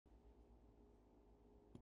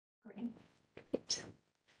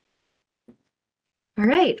All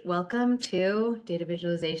right, welcome to data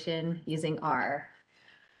visualization using R.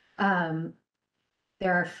 There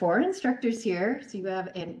are 4 instructors here, so you have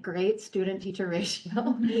a great student-teacher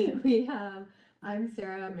ratio. I'm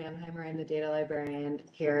Sara Mannheimer, I'm the data librarian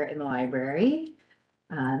here in the library.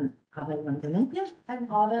 Probably one minute. Yeah,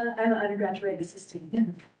 I'm Alda. I'm an undergraduate assistant. Yeah.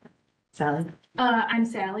 Sally. I'm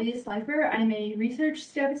Sally Slipher. I'm a research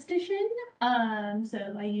statistician.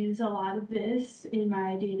 So I use a lot of this in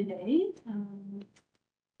my day-to-day.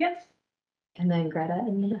 Yep. And then Greta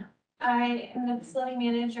and Nina. I am the facility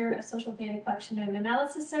manager of social data collection and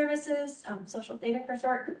analysis services, social data for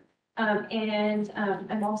short.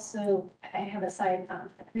 I'm also, I have a side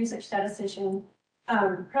research statistician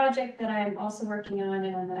project that I'm also working on,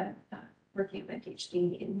 and I'm working on a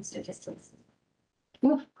PhD in statistics.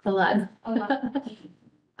 Ooh, a lot. A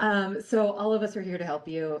lot. So all of us are here to help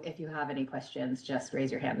you. If you have any questions, just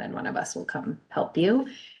raise your hand and one of us will come help you.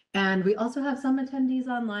 And we also have some attendees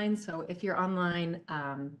online. So if you're online,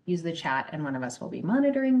 use the chat and one of us will be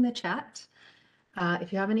monitoring the chat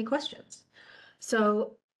if you have any questions.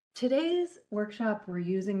 So today's workshop, we're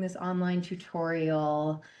using this online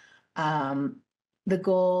tutorial. The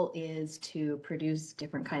goal is to produce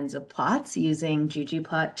different kinds of plots using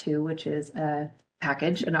ggplot2, which is a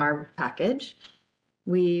package, an R package.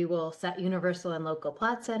 We will set universal and local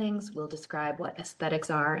plot settings. We'll describe what aesthetics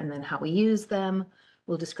are and then how we use them.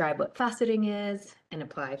 We'll describe what faceting is and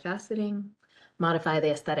apply faceting, modify the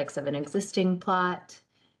aesthetics of an existing plot,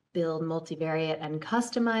 build multivariate and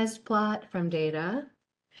customized plot from data,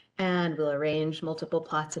 and we'll arrange multiple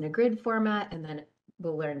plots in a grid format, and then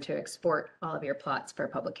we'll learn to export all of your plots for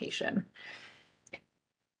publication.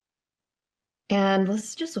 And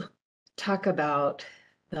let's just talk about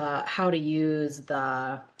how to use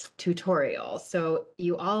the tutorial. So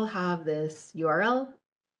you all have this URL,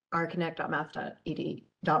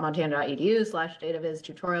 rconnect.math.montana.edu/dataviz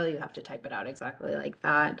tutorial. You have to type it out exactly like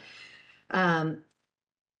that.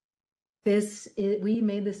 We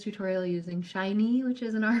made this tutorial using Shiny, which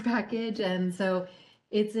is an R package. And so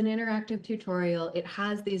it's an interactive tutorial. It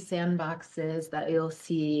has these sandboxes that you'll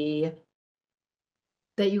see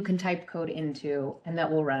that you can type code into and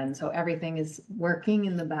that will run. So everything is working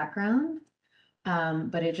in the background,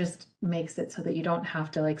 but it just makes it so that you don't have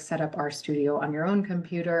to set up RStudio on your own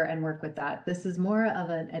computer and work with that. This is more of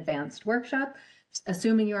an advanced workshop,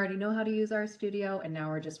 assuming you already know how to use RStudio, and now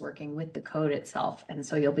we're just working with the code itself. And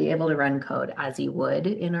so you'll be able to run code as you would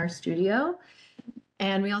in RStudio.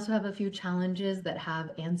 And we also have a few challenges that have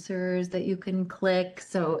answers that you can click.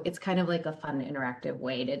 So it's kind of like a fun interactive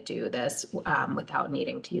way to do this without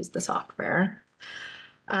needing to use the software.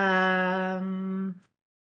 I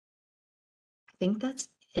think that's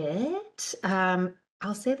it.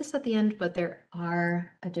 I'll say this at the end, but there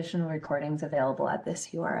are additional recordings available at this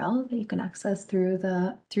URL that you can access through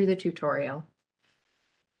the tutorial.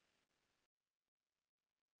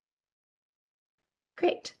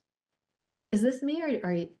 Great. Is this me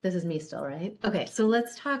or this is me still, right? Okay, so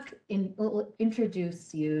let's we'll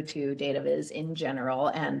introduce you to DataViz in general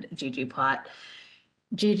and ggplot.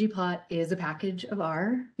 ggplot is a package of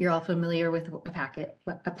R. You're all familiar with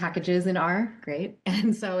packages in R, great.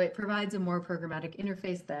 And so it provides a more programmatic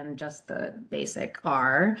interface than just the basic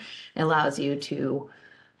R. It allows you to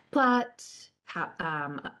plot,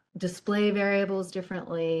 display variables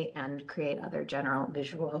differently, and create other general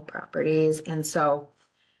visual properties. And so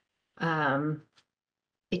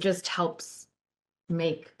it just helps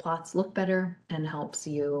make plots look better and helps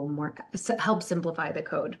simplify the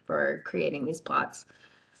code for creating these plots.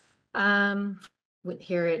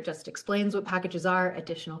 Here it just explains what packages are,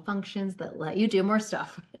 additional functions that let you do more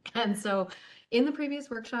stuff. And so in the previous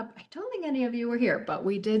workshop, I don't think any of you were here, but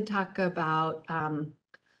we did talk about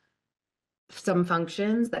some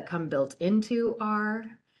functions that come built into R.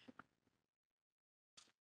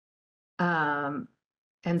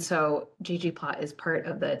 And so ggplot is part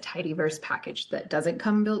of the tidyverse package that doesn't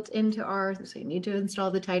come built into R. So you need to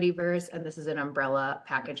install the tidyverse. And this is an umbrella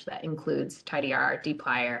package that includes tidyr,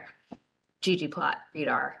 dplyr, ggplot,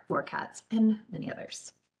 readr, workats, and many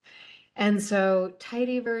others. And so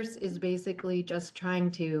tidyverse is basically just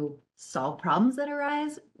trying to solve problems that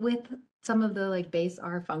arise with some of the base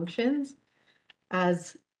R functions.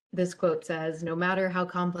 As this quote says, no matter how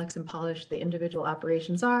complex and polished the individual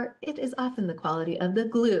operations are, it is often the quality of the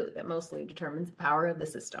glue that mostly determines the power of the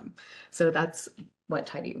system. So that's what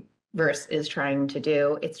tidyverse is trying to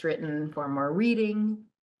do. It's written for more reading.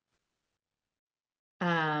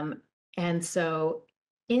 And so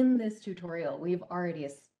in this tutorial, we've already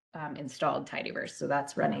installed tidyverse. So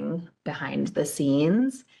that's running behind the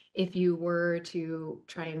scenes. If you were to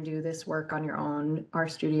try and do this work on your own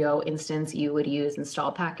RStudio instance, you would use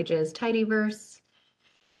install packages, tidyverse,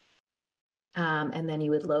 and then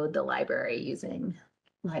you would load the library using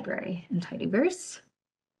library and tidyverse.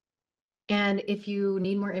 And if you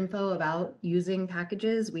need more info about using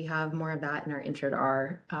packages, we have more of that in our Intro to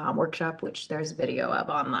R workshop, which there's a video of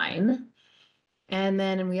online. And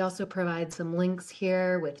then we also provide some links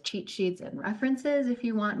here with cheat sheets and references if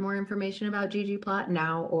you want more information about ggplot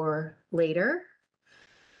now or later.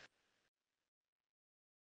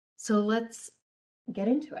 So let's get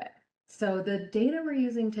into it. So the data we're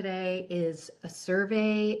using today is a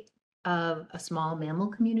survey of a small mammal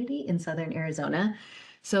community in southern Arizona.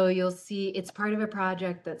 So you'll see it's part of a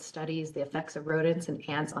project that studies the effects of rodents and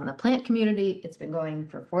ants on the plant community. It's been going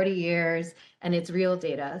for 40 years and it's real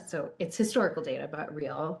data. So it's historical data, but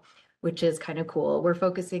real, which is kind of cool. We're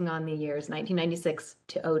focusing on the years 1996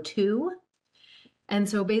 to 02. And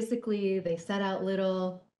so basically they set out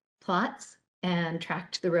little plots and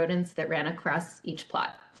tracked the rodents that ran across each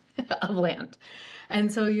plot of land.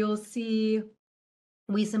 And so you'll see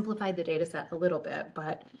we simplified the data set a little bit,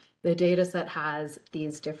 but the data set has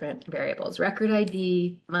these different variables: record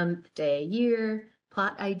ID, month, day, year,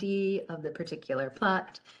 plot ID of the particular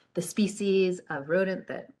plot, the species of rodent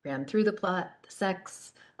that ran through the plot, the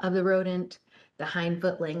sex of the rodent, the hind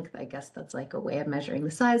foot length, I guess that's like a way of measuring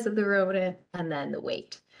the size of the rodent, and then the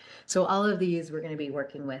weight. So all of these we're going to be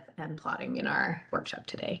working with and plotting in our workshop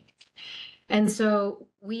today. And so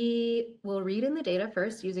we will read in the data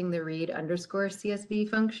first using the read_CSV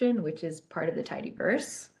function, which is part of the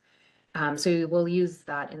tidyverse. So we'll use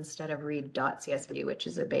that instead of read.csv, which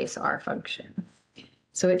is a base R function.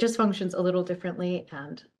 So it just functions a little differently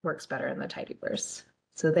and works better in the tidyverse.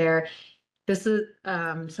 So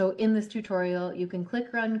so in this tutorial, you can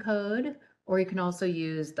click run code, or you can also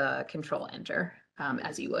use the control enter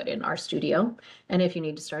as you would in RStudio. And if you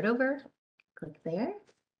need to start over, click there.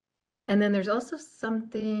 And then there's also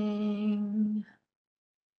something,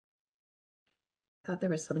 I thought there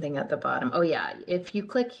was something at the bottom. Oh yeah, if you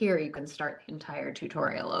click here, you can start the entire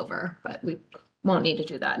tutorial over, but we won't need to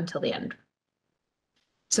do that until the end.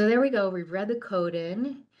 So there we go, we've read the code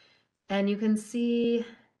in, and you can see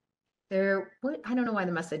there, I don't know why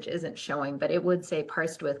the message isn't showing, but it would say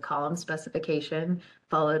parsed with column specification,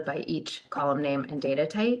 followed by each column name and data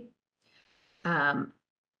type.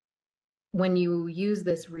 When you use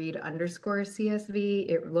this read_CSV,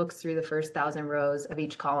 it looks through the first 1,000 rows of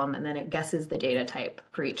each column, and then it guesses the data type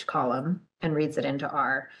for each column and reads it into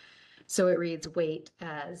R. So it reads weight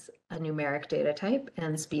as a numeric data type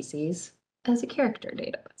and species as a character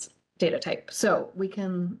data type. So we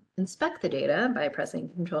can inspect the data by pressing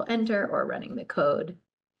Control Enter or running the code.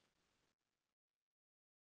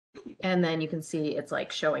 And then you can see it's like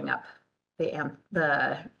showing up,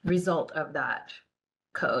 the result of that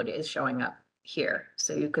code is showing up here.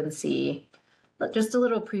 So you can see just a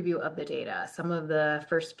little preview of the data, some of the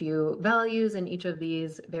first few values in each of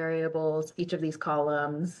these variables, each of these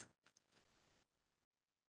columns,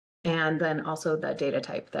 and then also the data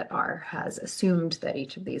type that R has assumed that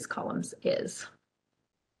each of these columns is.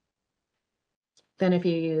 Then if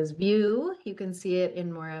you use view, you can see it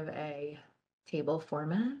in more of a table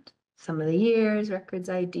format, some of the years, records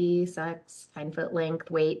ID, sex, hind foot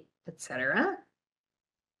length, weight, etc.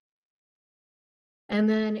 And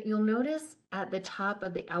then you'll notice at the top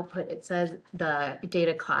of the output, it says the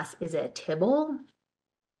data class is a tibble.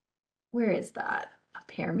 Where is that? Up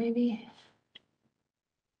here, maybe?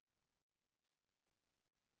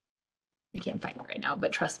 I can't find it right now,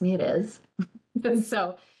 but trust me, it is.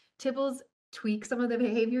 So tibbles tweak some of the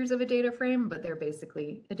behaviors of a data frame, but they're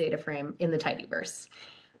basically a data frame in the tidyverse.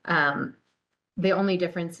 The only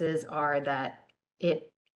differences are that it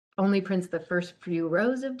only prints the first few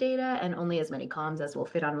rows of data and only as many columns as will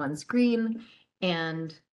fit on one screen.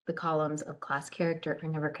 And the columns of class character are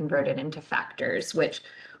never converted into factors, which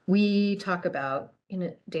we talk about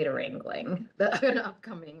in data wrangling, an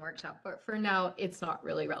upcoming workshop. But for now, it's not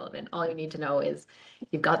really relevant. All you need to know is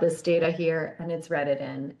you've got this data here and it's read it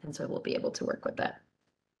in, and so we'll be able to work with that.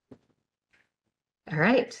 All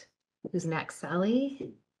right, who's next,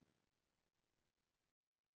 Sally?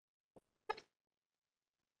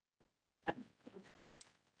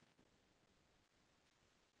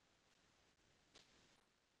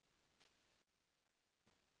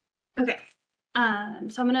 Okay,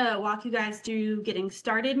 so I'm gonna walk you guys through getting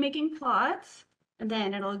started making plots, and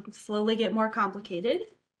then it'll slowly get more complicated.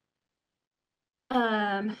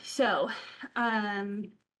 Using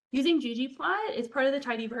ggplot is part of the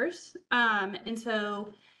tidyverse, and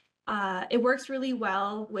so It works really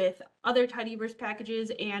well with other tidyverse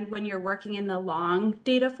packages and when you're working in the long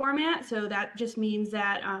data format. So that just means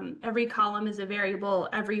that every column is a variable,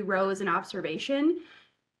 every row is an observation.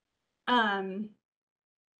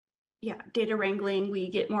 Yeah, data wrangling, we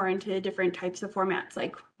get more into different types of formats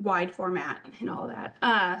like wide format and all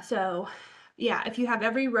that. So yeah, if you have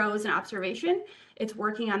every row as an observation, it's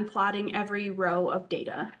working on plotting every row of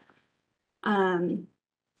data. And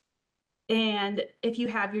if you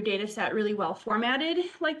have your data set really well formatted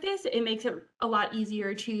like this, it makes it a lot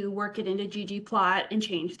easier to work it into ggplot and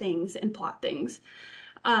change things and plot things.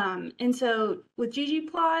 And so with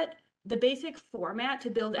ggplot, the basic format to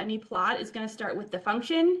build any plot is going to start with the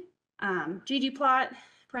function, ggplot,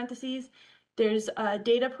 parentheses. There's a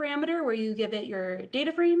data parameter where you give it your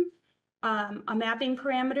data frame, a mapping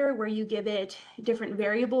parameter where you give it different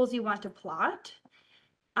variables you want to plot.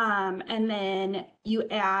 And then you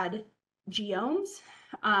add geomes.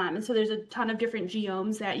 And so there's a ton of different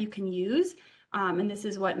geomes that you can use. And this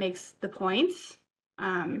is what makes the points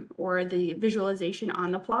or the visualization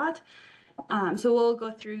on the plot. So we'll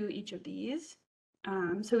go through each of these.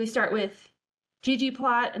 So we start with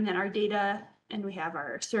ggplot and then our data, and we have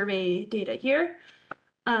our survey data here.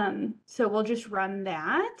 So we'll just run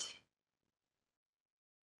that.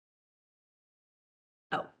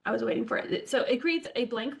 Oh, I was waiting for it. So it creates a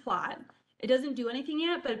blank plot. It doesn't do anything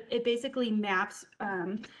yet, but it basically maps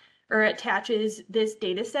or attaches this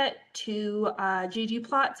data set to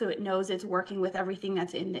ggplot, so it knows it's working with everything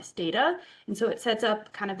that's in this data. And so it sets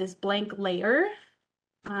up kind of this blank layer.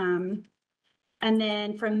 And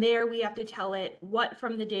then from there, we have to tell it what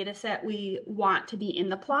from the data set we want to be in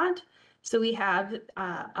the plot. So we have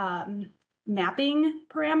mapping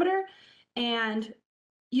parameter, and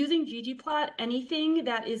using ggplot, anything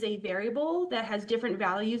that is a variable that has different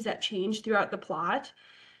values that change throughout the plot,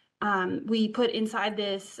 we put inside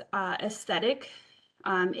this aesthetic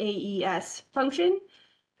AES function.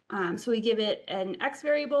 So we give it an X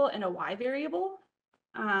variable and a Y variable.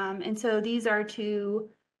 And so these are two,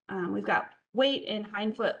 we've got weight and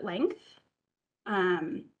hindfoot length,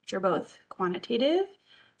 which are both quantitative.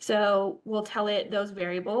 So we'll tell it those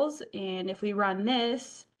variables. And if we run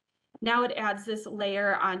this, now it adds this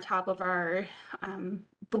layer on top of our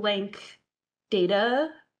blank data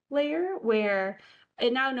layer where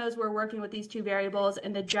it now knows we're working with these two variables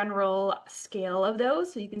and the general scale of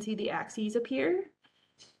those. So you can see the axes appear.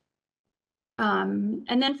 And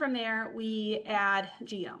then from there, we add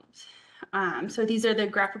geomes. So these are the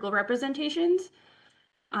graphical representations.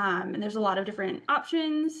 And there's a lot of different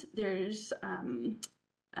options. There's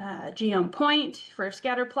geome point for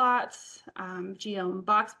scatter plots, geome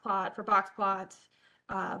box plot for box plots,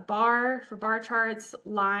 bar for bar charts,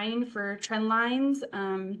 line for trend lines,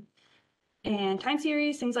 and time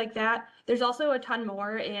series, things like that. There's also a ton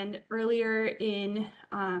more, and earlier in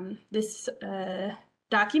this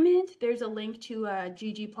document, there's a link to a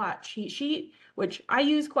ggplot cheat sheet, which I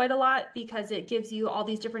use quite a lot because it gives you all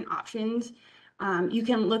these different options. You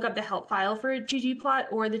can look up the help file for ggplot,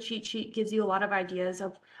 or the cheat sheet gives you a lot of ideas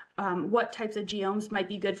of what types of geomes might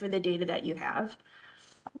be good for the data that you have.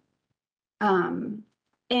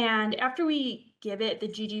 And after we give it the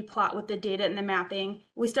ggplot with the data and the mapping,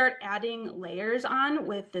 we start adding layers on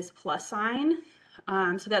with this plus sign.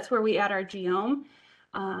 So that's where we add our geome.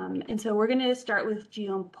 And so we're going to start with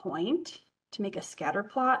geome point to make a scatter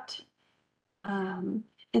plot. And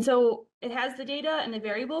so it has the data and the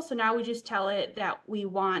variables. So now we just tell it that we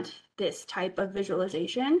want this type of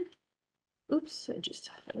visualization. Oops, I just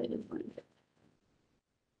highlighted one.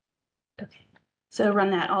 Okay, so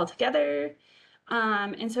run that all together.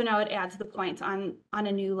 And so now it adds the points on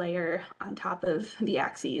a new layer on top of the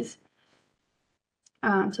axes.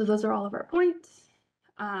 So those are all of our points.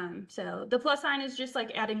 So the plus sign is just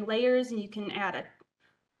like adding layers, and you can add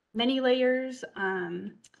many layers.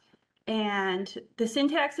 And the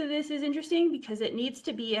syntax of this is interesting because it needs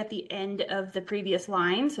to be at the end of the previous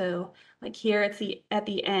line. So like here, it's at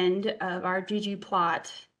the end of our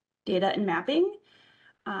ggplot data and mapping.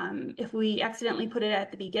 If we accidentally put it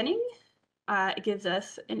at the beginning, it gives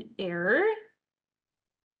us an error.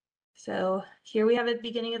 So here we have at the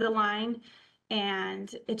beginning of the line,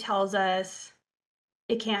 and it tells us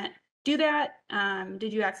it can't do that.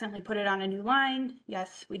 Did you accidentally put it on a new line?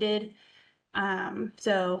 Yes, we did.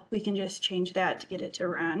 So we can just change that to get it to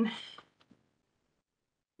run.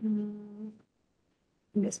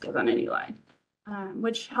 This goes on a new line,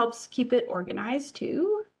 which helps keep it organized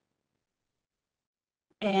too.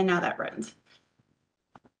 And now that runs.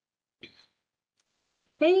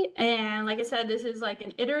 Okay, and like I said, this is like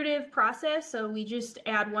an iterative process. So we just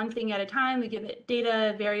add one thing at a time. We give it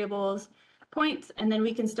data, variables, points, and then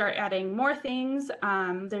we can start adding more things.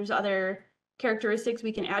 There's other characteristics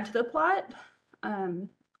we can add to the plot.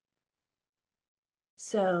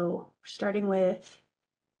 So starting with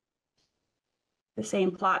the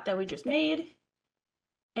same plot that we just made.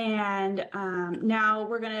 And now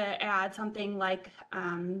we're going to add something like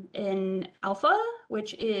in alpha,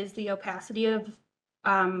 which is the opacity of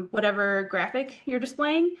whatever graphic you're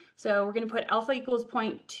displaying. So we're going to put alpha equals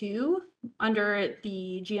 0.2 under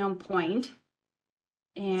the geom point.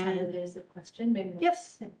 And there's a question, maybe.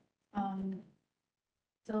 yes.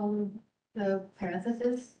 So the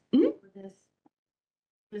parenthesis Mhm. for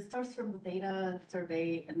this starts from the data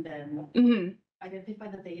survey and then Mhm. identify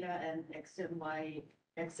the data and X and Y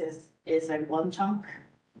axis is like one chunk.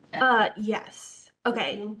 Yes.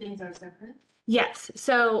 Okay. Two things are separate. Yes,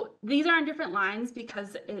 so these are on different lines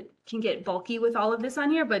because it can get bulky with all of this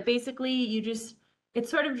on here, but basically it's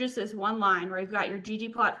sort of just this one line where you've got your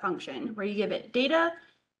ggplot function where you give it data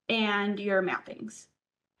and your mappings.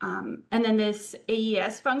 And then this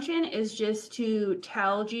AES function is just to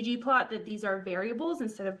tell ggplot that these are variables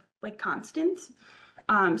instead of like constants.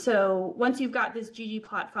 So once you've got this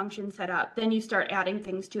ggplot function set up, then you start adding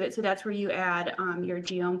things to it. So that's where you add your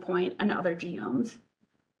geom point and other geoms.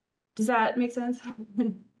 Does that make sense?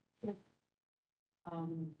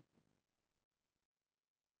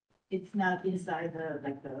 It's not inside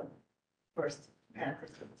the first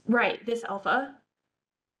parenthesis. Right, this alpha.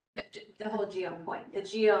 The whole geom point, the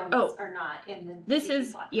geoms Oh. are not in the. This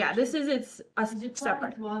is, yeah, this is its a Ggplot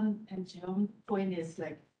separate. is one and geom point is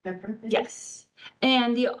like separate. Yes.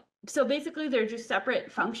 And so basically they're just separate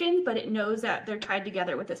functions, but it knows that they're tied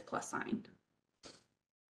together with this plus sign.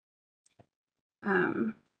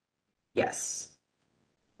 Yes.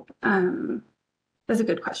 That's a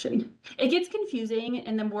good question. It gets confusing,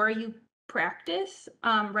 and the more you practice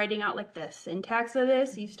writing out like the syntax of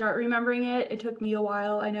this, you start remembering it. It took me a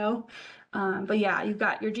while, I know. But yeah, you've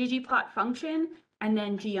got your ggplot function and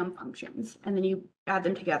then geom functions, and then you add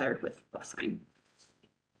them together with plus sign.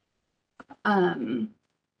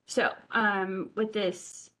 With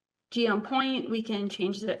this geom point, we can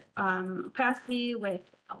change the opacity with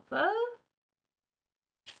alpha.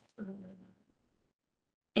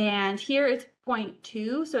 And here it's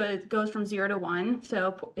 0.2, so it goes from 0 to 1.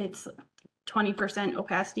 So it's 20%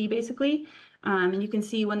 opacity basically. And you can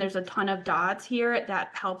see when there's a ton of dots here,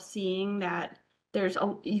 that helps seeing that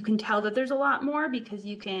you can tell that there's a lot more because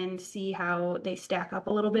you can see how they stack up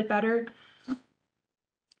a little bit better.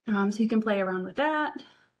 So you can play around with that.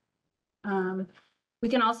 We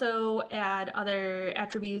can also add other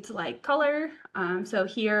attributes like color. So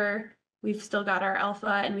here we've still got our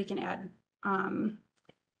alpha, and we can add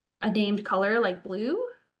a named color like blue.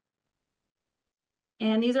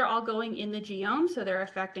 And these are all going in the geom, so they're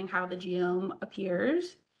affecting how the geom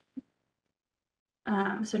appears.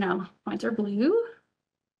 So now points are blue.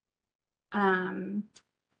 Some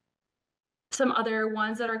other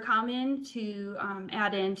ones that are common to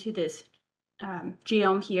add into this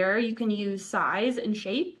geom here, you can use size and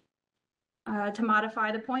shape to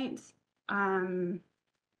modify the points.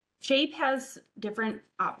 Shape has different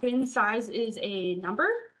options. Size is a number,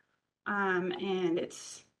 and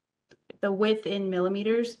it's the width in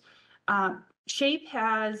millimeters. Shape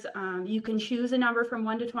has, you can choose a number from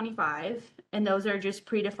 1 to 25, and those are just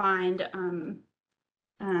predefined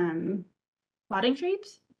plotting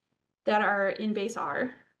shapes that are in base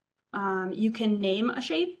R. You can name a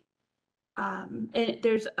shape. And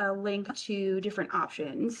there's a link to different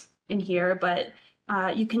options in here, but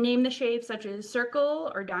you can name the shape such as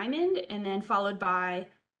circle or diamond, and then followed by,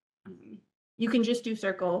 you can just do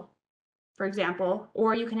circle, for example,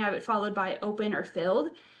 or you can have it followed by open or filled.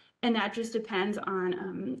 And that just depends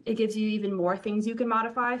on, it gives you even more things you can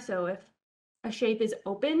modify. So if a shape is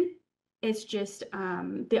open, it's just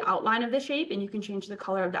the outline of the shape, and you can change the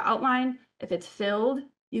color of the outline. If it's filled,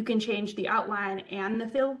 you can change the outline and the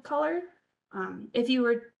filled color. If you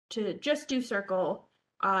were to just do circle,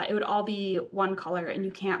 it would all be one color and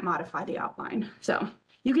you can't modify the outline. So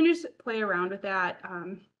you can just play around with that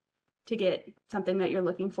to get something that you're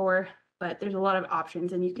looking for, but there's a lot of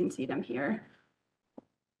options and you can see them here.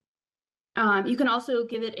 You can also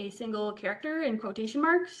give it a single character in quotation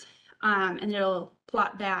marks, and it'll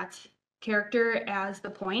plot that character as the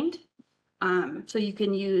point. So you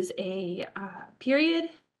can use a period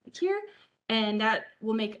here, and that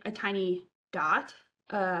will make a tiny dot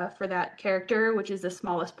for that character, which is the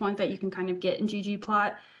smallest point that you can kind of get in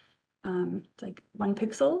ggplot. It's like 1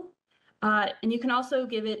 pixel. And you can also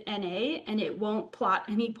give it NA, and it won't plot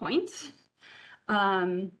any points,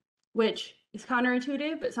 which is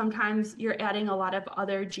counterintuitive, but sometimes you're adding a lot of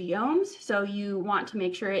other geomes. So you want to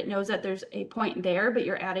make sure it knows that there's a point there, but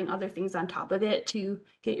you're adding other things on top of it to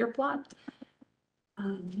get your plot.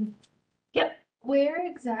 Yep. Where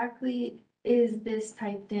exactly is this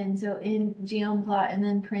typed in? So in geoplot and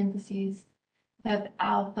then parentheses have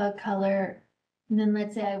alpha color. And then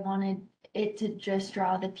let's say I wanted it to just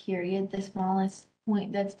draw the period, the smallest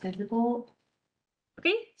point that's visible.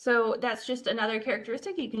 Okay, so that's just another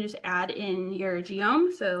characteristic you can just add in your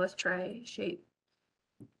geom. So let's try shape.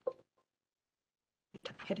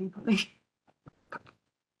 Hitting something.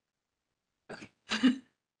 Okay.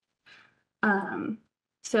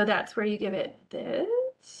 So that's where you give it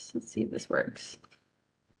this. Let's see if this works.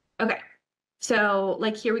 Okay. So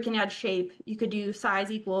like here we can add shape. You could do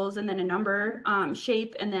size equals and then a number,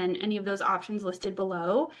 shape, and then any of those options listed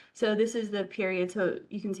below. So this is the period. So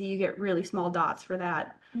you can see you get really small dots for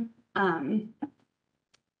that.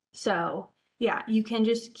 So yeah, you can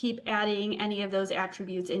just keep adding any of those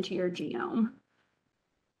attributes into your geom.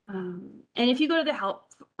 And if you go to the help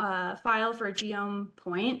file for a geom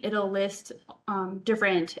point, it'll list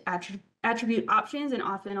different attribute options and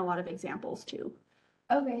often a lot of examples too.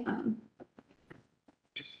 Okay.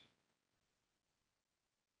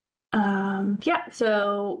 Yeah,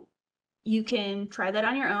 so you can try that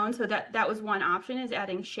on your own. So that was one option, is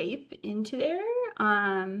adding shape into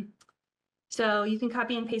there. So you can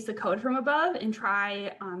copy and paste the code from above and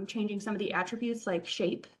try changing some of the attributes like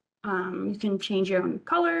shape. You can change your own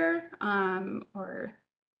color or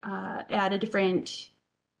add a different,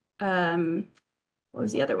 what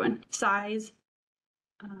was the other one? Size.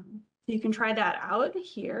 So you can try that out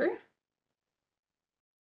here.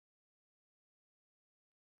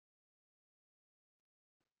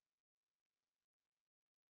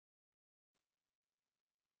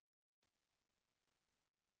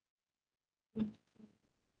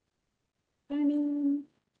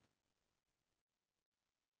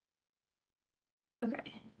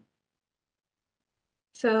 Okay.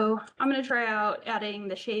 So I'm going to try out adding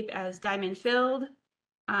the shape as diamond filled.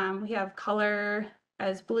 We have color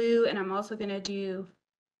as blue, and I'm also going to do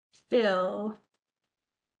fill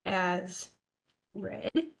as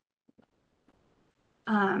red.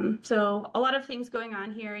 So a lot of things going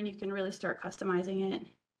on here, and you can really start customizing it.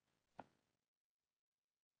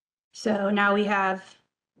 So now we have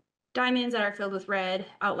diamonds that are filled with red,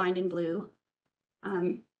 outlined in blue.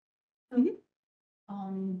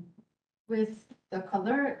 With the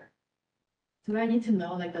color, do I need to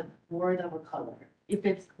know like the word of a color?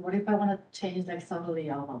 What if I want to change like some of the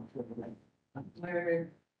element, like where?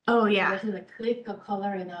 Oh I yeah. have to like click a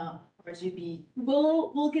color in a RGB.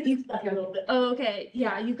 We'll get into that a little bit. Oh, okay.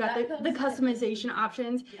 Yeah, you've got That the comes- customization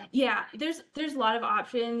options. Yeah. Yeah, there's a lot of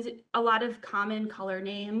options, a lot of common color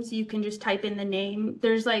names. You can just type in the name.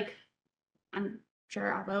 There's like, I'm sure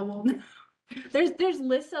Ava will. There's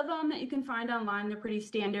lists of them that you can find online. They're pretty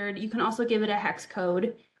standard. You can also give it a hex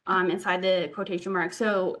code inside the quotation mark.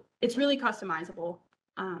 So it's really customizable.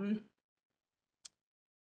 And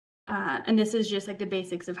this is just like the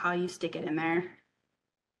basics of how you stick it in there.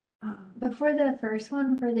 But for the first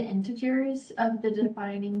one, for the integers of the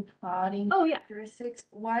defining plotting Oh yeah. characteristics,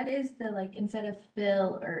 what is the, like, instead of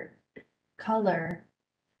fill or color,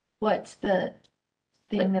 what's the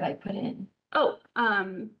thing that I put in? Oh,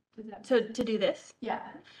 Does that- to do this. Yeah.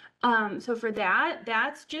 So for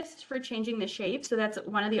that's just for changing the shape. So that's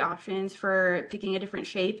one of the options for picking a different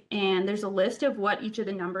shape. And there's a list of what each of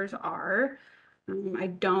the numbers are. I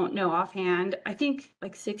don't know offhand. I think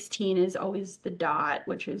like 16 is always the dot,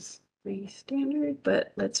 which is pretty standard,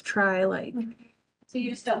 but let's try like, So you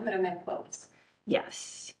just don't put them in quotes.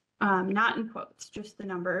 yes, not in quotes, just the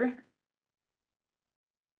number.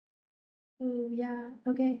 Oh, yeah,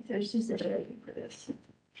 okay, so it's just a shape for this.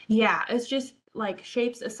 Yeah, it's just like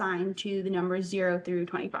shapes assigned to the numbers 0 through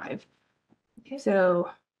 25. Okay. So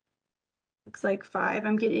looks like 5.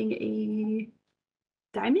 I'm getting a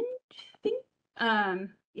diamond thing.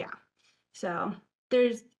 Yeah. So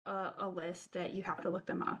there's a list that you have to look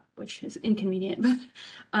them up, which is inconvenient. But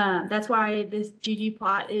that's why this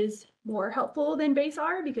ggplot is more helpful than base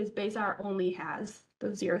R, because base R only has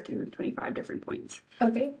those 0 through 25 different points.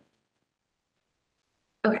 Okay.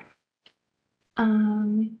 Okay.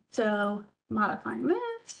 So modifying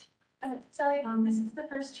this. Sally, this is the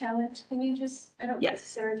first challenge. Can you just, I don't think Yes.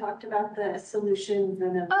 Sarah talked about the solutions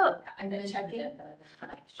and Oh, I mentioned check it.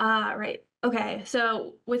 Right. Okay.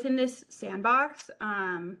 So within this sandbox,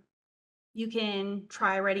 you can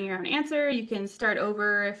try writing your own answer. You can start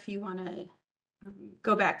over if you want to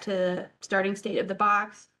go back to starting state of the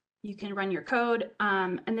box. You can run your code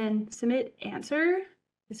and then submit answer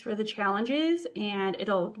is for the challenges, and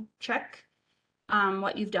it'll check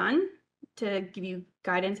what you've done to give you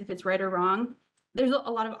guidance if it's right or wrong. There's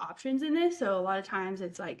a lot of options in this. So a lot of times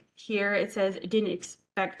it's like here it says it didn't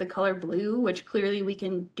expect the color blue, which clearly we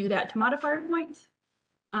can do that to modifier points.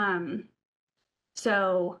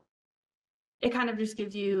 So it kind of just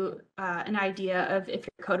gives you an idea of if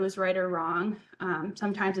your code was right or wrong.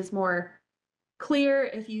 Sometimes it's more clear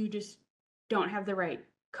if you just don't have the right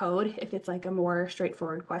code, if it's like a more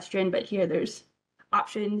straightforward question, but here there's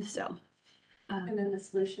options. So And then the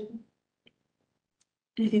solution.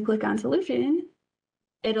 and if you click on solution,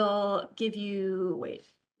 it'll give you, wait,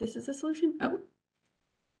 this is a solution? Oh.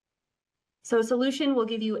 So solution will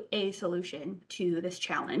give you a solution to this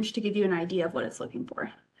challenge to give you an idea of what it's looking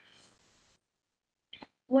for.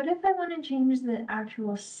 What if I want to change the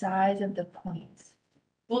actual size of the points?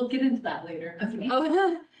 We'll get into that later.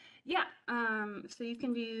 Oh, yeah. So you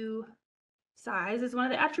can do size as one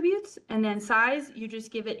of the attributes, and then size, you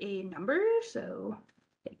just give it a number. So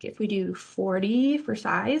like if we do 40 for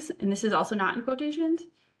size, and this is also not in quotations.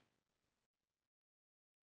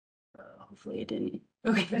 Hopefully it didn't.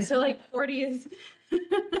 Okay, so like 40 is,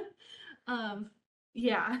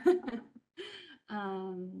 yeah.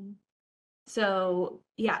 So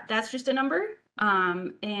yeah, that's just a number.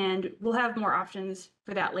 And we'll have more options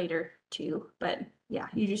for that later too. But yeah,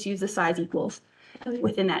 you just use the size equals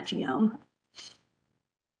within that geom.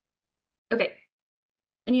 Okay.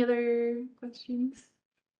 Any other questions?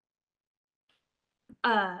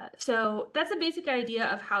 So that's a basic idea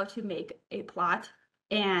of how to make a plot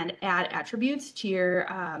and add attributes to your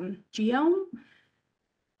geom.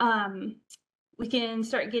 We can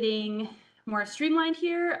start getting more streamlined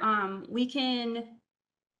here. We can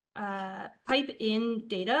pipe in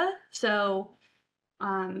data. So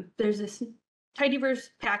there's this tidyverse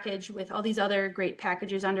package with all these other great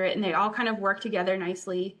packages under it, and they all kind of work together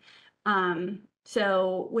nicely.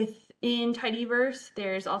 So within tidyverse,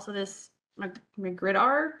 there's also this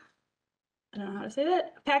migridar, I don't know how to say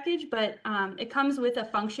that package, but it comes with a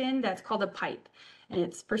function that's called a pipe, and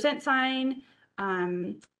it's %,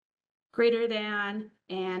 greater than,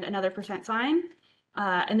 and another %.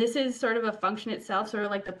 And this is sort of a function itself, sort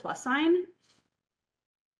of like the plus sign.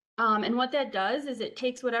 And what that does is it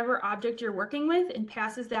takes whatever object you're working with and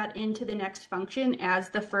passes that into the next function as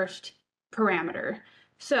the first parameter.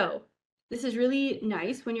 So this is really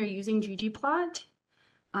nice when you're using ggplot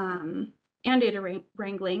and data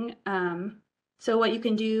wrangling. So what you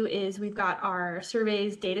can do is we've got our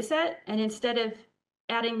surveys data set, and instead of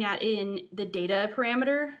adding that in the data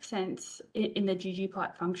parameter, since in the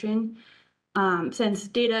ggplot function, since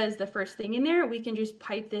data is the first thing in there, we can just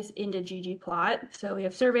pipe this into ggplot. So we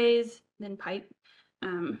have surveys, then pipe.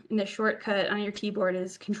 And the shortcut on your keyboard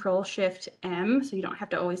is Control-Shift-M, so you don't have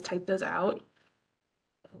to always type those out.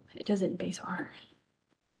 It does it in base R.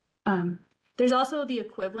 There's also the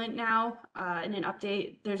equivalent now in an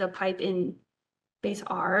update. There's a pipe in base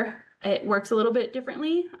R. It works a little bit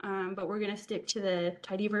differently, but we're going to stick to the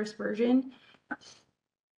tidyverse version.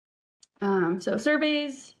 So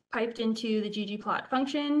surveys piped into the ggplot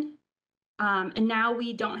function. And now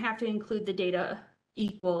we don't have to include the data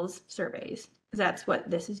equals surveys, because that's what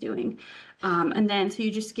this is doing. And then so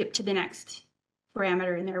you just skip to the next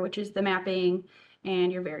parameter in there, which is the mapping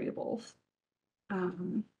and your variables.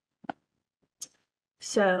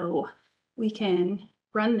 So we can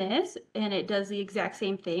run this, and it does the exact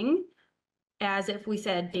same thing as if we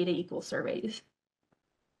said data equals surveys.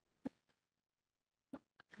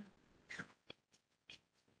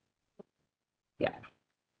 Yeah.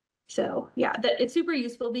 So yeah, it's super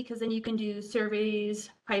useful because then you can do surveys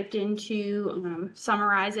piped into,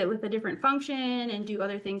 summarize it with a different function and do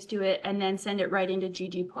other things to it, and then send it right into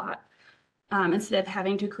ggplot instead of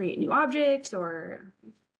having to create new objects, or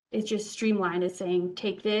it's just streamlined. It's saying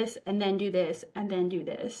take this and then do this and then do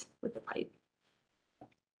this with the pipe.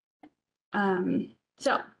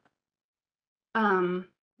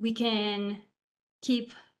 We can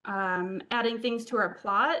keep adding things to our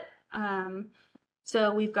plot.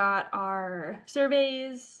 So we've got our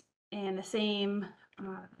surveys and the same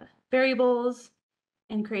variables,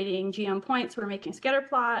 and creating geom points. We're making a scatter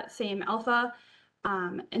plot, same alpha.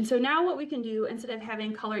 And so now what we can do, instead of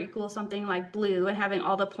having color equals something like blue and having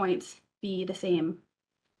all the points be the same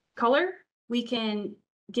color, we can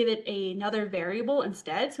give it another variable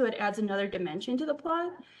instead. So it adds another dimension to the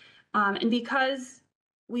plot. And because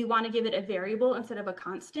we want to give it a variable instead of a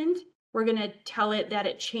constant, we're going to tell it that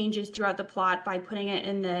it changes throughout the plot by putting it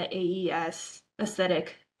in the AES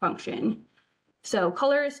aesthetic function. So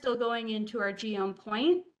color is still going into our geom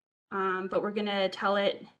point, but we're going to tell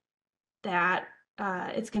it that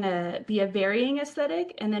it's going to be a varying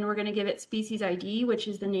aesthetic, and then we're going to give it species ID, which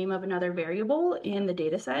is the name of another variable in the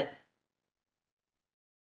data set.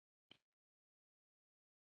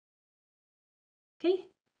 Okay,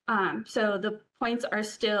 so the points are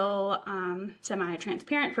still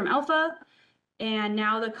semi-transparent from alpha, and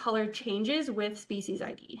now the color changes with species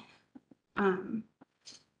ID.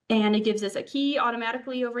 And it gives us a key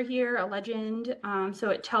automatically over here, a legend. So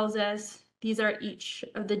it tells us these are each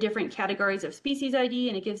of the different categories of species ID,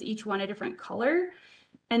 and it gives each one a different color.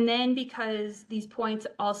 And then because these points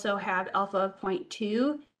also have alpha of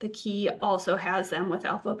 0.2, the key also has them with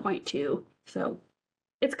alpha of 0.2. So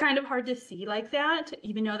it's kind of hard to see like that,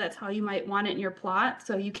 even though that's how you might want it in your plot.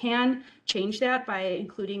 So you can change that by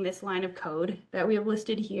including this line of code that we have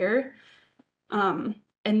listed here.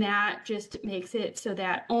 And that just makes it so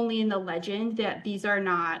that only in the legend that these are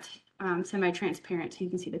not semi-transparent, so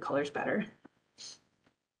you can see the colors better.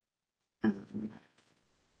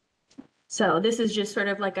 So this is just sort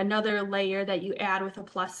of like another layer that you add with a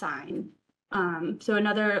plus sign. So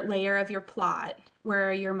another layer of your plot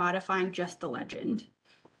where you're modifying just the legend.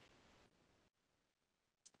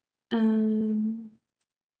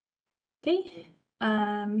 Okay.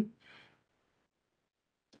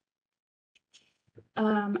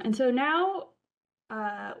 And so now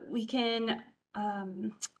we can,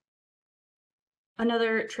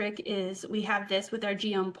 another trick is we have this with our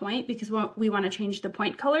geom point because we want to change the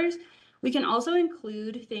point colors. We can also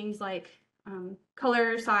include things like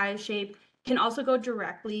color, size, shape, can also go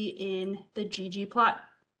directly in the ggplot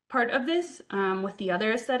part of this with the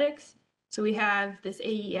other aesthetics. So we have this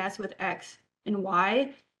AES with X and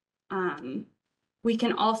Y. We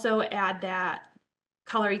can also add that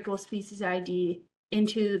color equals species ID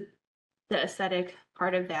into the aesthetic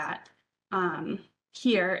part of that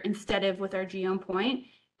here instead of with our geom point.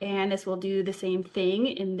 And this will do the same thing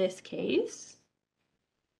in this case.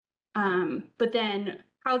 But then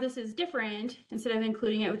how this is different, instead of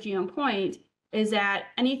including it with geom point, is that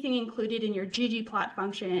anything included in your ggplot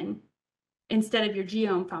function instead of your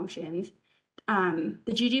geom functions,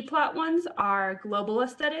 the ggplot ones are global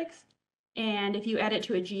aesthetics. And if you add it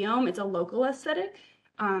to a geom, it's a local aesthetic.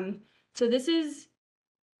 So this is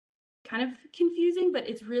kind of confusing, but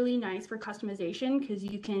it's really nice for customization because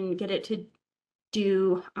you can get it to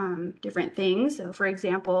do different things. So for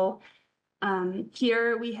example,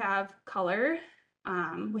 here we have color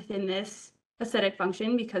within this aesthetic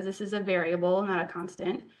function because this is a variable, not a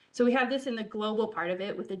constant. So we have this in the global part of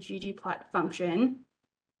it with the ggplot function.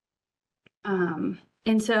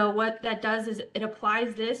 And so what that does is it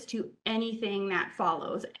applies this to anything that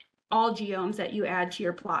follows, all geoms that you add to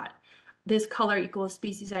your plot. This color equals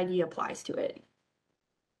species ID applies to it.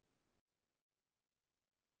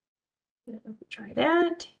 Try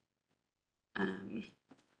that.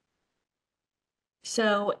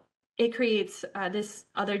 So it creates this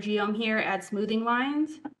other geom here, add smoothing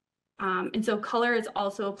lines. And so color is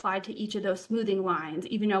also applied to each of those smoothing lines,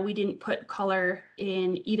 even though we didn't put color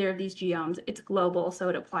in either of these geoms. It's global, so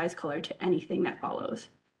it applies color to anything that follows.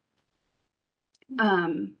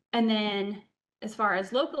 And then as far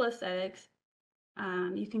as local aesthetics,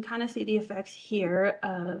 you can kind of see the effects here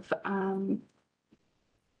of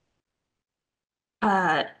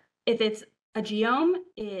if it's a geom,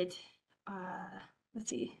 it, let's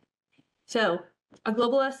see. So a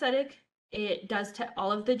global aesthetic, it does to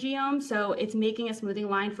all of the geoms. So it's making a smoothing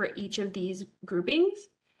line for each of these groupings.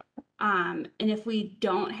 And if we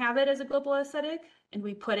don't have it as a global aesthetic and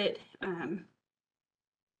we put it,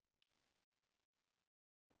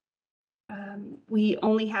 we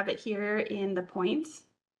only have it here in the points.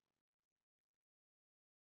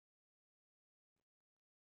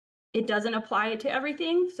 It doesn't apply it to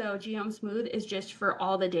everything. So geom smooth is just for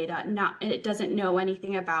all the data, it doesn't know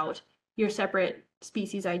anything about your separate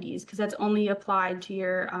species IDs because that's only applied to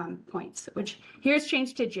your points, which here's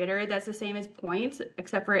changed to jitter. That's the same as points,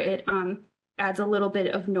 except for it adds a little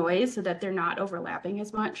bit of noise so that they're not overlapping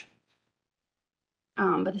as much.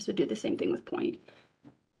 But this would do the same thing with point.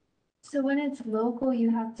 So when it's local, you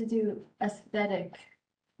have to do aesthetic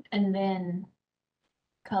and then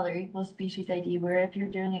color equals species ID, where if you're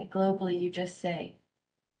doing it globally, you just say,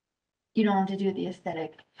 you don't have to do the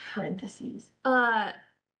aesthetic parentheses.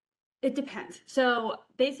 It depends. So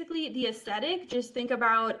basically the aesthetic, just think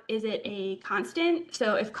about, is it a constant?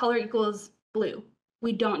 So if color equals blue,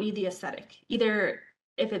 we don't need the aesthetic, either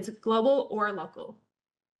if it's global or local.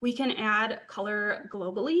 We can add color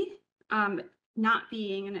globally, not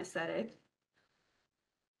being an aesthetic.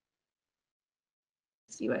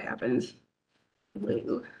 See what happens.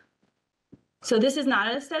 Blue. So this is not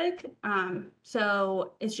an aesthetic.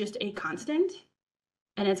 So it's just a constant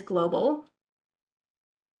and it's global.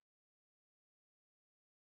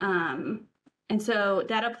 And so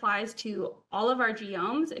that applies to all of our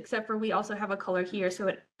geomes, except for we also have a color here, so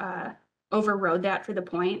it overrode that for the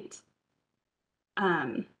point.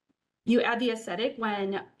 You add the aesthetic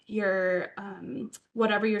when your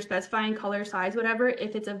whatever you're specifying, color, size, whatever,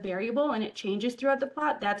 if it's a variable and it changes throughout the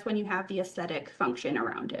plot, that's when you have the aesthetic function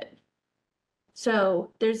around it.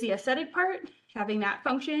 So there's the aesthetic part, having that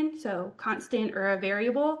function, so constant or a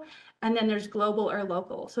variable, and then there's global or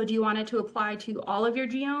local. So do you want it to apply to all of your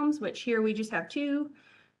geomes, which here we just have two?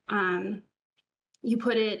 You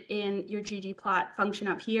put it in your ggplot function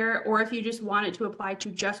up here, or if you just want it to apply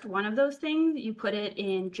to just one of those things, you put it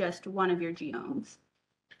in just one of your geomes.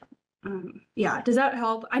 Yeah, does that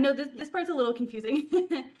help? I know this part's a little confusing.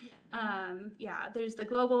 Yeah, there's the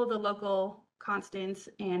global, the local, constants,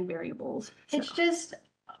 and variables. It's So, just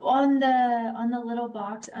on the little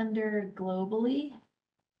box under globally.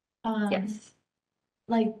 yes.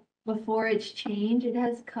 Like before it's changed, it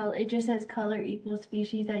has color, it just has color equals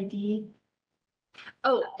species ID.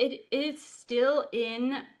 Oh, it's still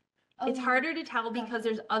in, it's Oh, harder to tell because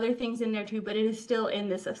there's other things in there too, but it is still in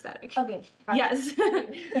this aesthetic. okay. gotcha. Yes.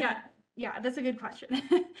 Yeah, that's a good question.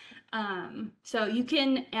 So you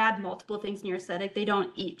can add multiple things in your aesthetic. They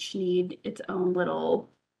don't each need its own little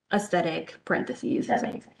aesthetic parentheses. That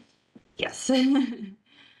makes sense. Yes.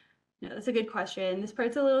 No, that's a good question. This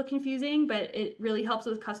part's a little confusing, but it really helps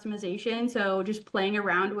with customization. So just playing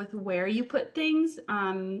around with where you put things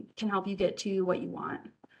can help you get to what you want.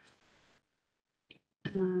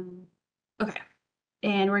 Okay,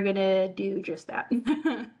 and we're gonna do just that.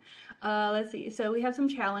 Let's see. So we have some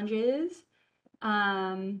challenges.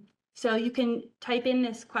 So you can type in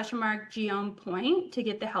this question mark geome point to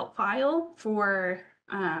get the help file for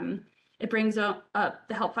it brings up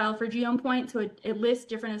the help file for geome point. So it lists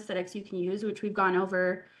different aesthetics you can use, which we've gone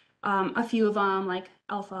over a few of them, like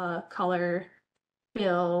alpha, color,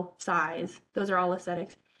 fill, size. Those are all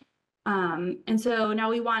aesthetics. And so now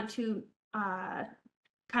we want to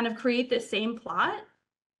kind of create the same plot.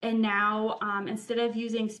 And now instead of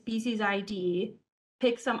using species ID,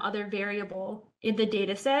 pick some other variable in the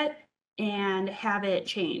data set and have it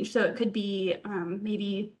change. So it could be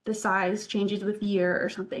maybe the size changes with year or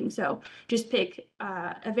something. So just pick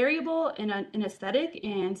a variable in an aesthetic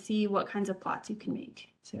and see what kinds of plots you can make.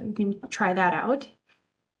 So you can try that out.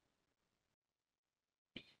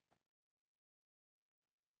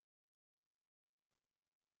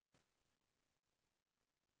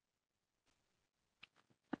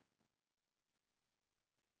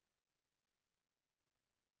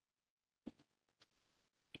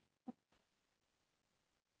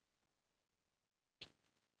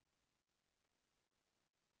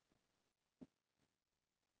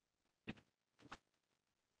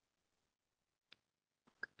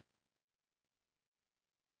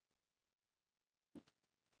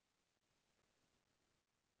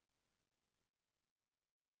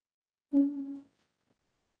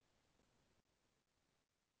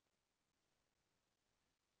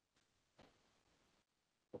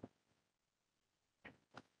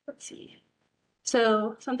 Let's see.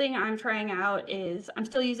 So something I'm trying out is I'm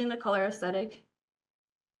still using the color aesthetic.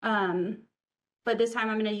 But this time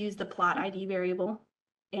I'm going to use the plot ID variable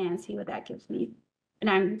and see what that gives me. And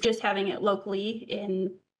I'm just having it locally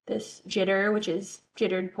in this jitter, which is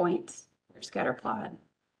jittered points or scatter plot.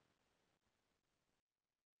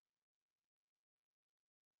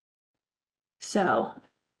 So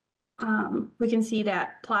we can see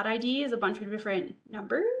that plot ID is a bunch of different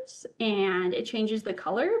numbers and it changes the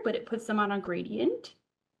color, but it puts them on a gradient.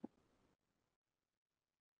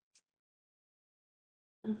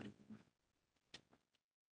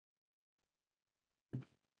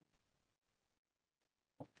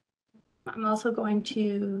 I'm also going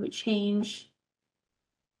to change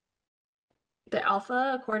the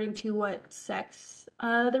alpha according to what sex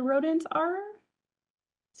the rodents are.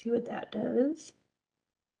 See what that does.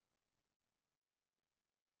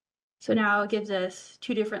 So now it gives us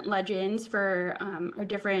two different legends for our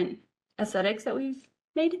different aesthetics that we've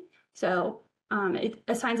made. So it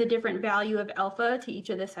assigns a different value of alpha to each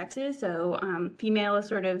of the sexes. So female is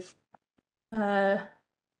sort of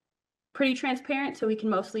pretty transparent, so we can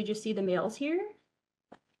mostly just see the males here.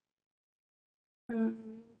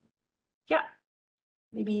 Yeah,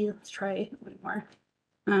 maybe let's try one more.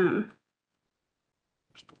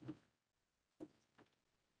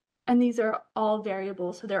 And these are all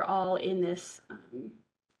variables, so they're all in this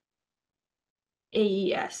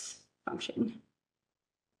AES function.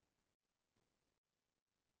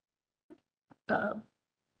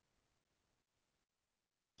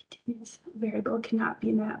 Continuous variable cannot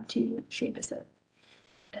be mapped to shape a set.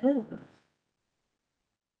 Oh.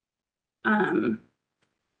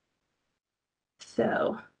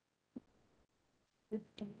 So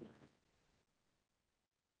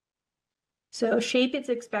shape, it's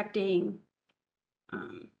expecting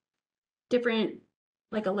different,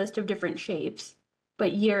 like a list of different shapes,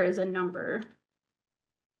 but year is a number.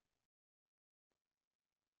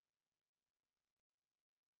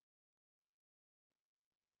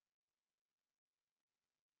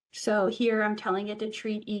 So here I'm telling it to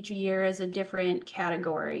treat each year as a different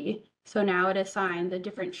category. So now it assigned the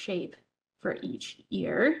different shape for each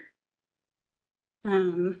year.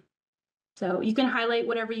 So you can highlight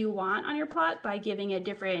whatever you want on your plot by giving it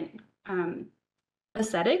different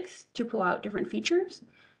aesthetics to pull out different features.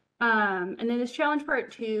 And then this challenge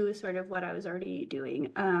part 2 is sort of what I was already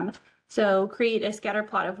doing. So create a scatter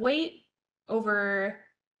plot of weight over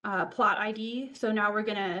plot ID. So now we're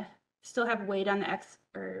gonna still have weight on the X,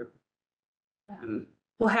 or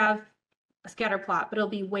we'll have a scatter plot, but it'll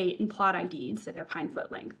be weight and plot ID instead of hind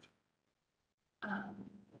foot length.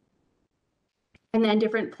 And then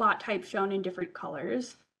different plot types shown in different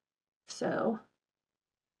colors. So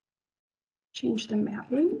change the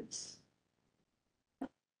mappings.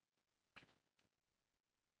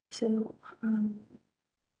 So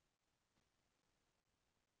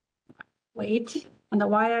weight on the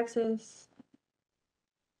y-axis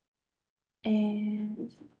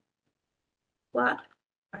and plot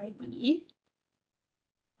ID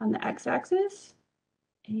on the x-axis,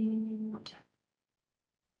 and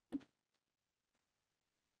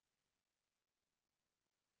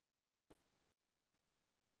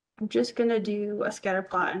I'm just gonna do a scatter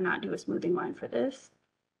plot and not do a smoothing line for this.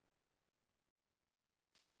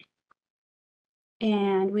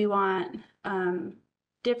 And we want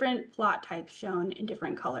different plot types shown in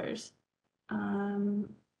different colors.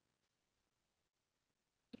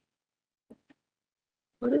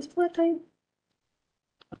 What is plot type?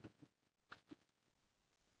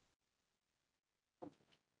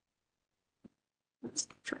 Let's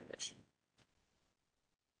try this.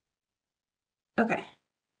 Okay.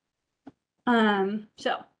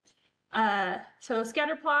 So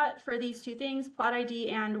scatter plot for these two things, plot ID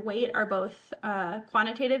and weight, are both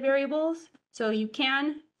quantitative variables. So you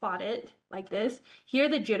can plot it like this. Here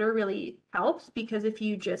the jitter really helps, because if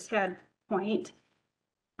you just had point,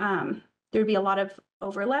 there'd be a lot of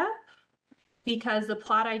overlap, because the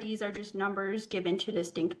plot IDs are just numbers given to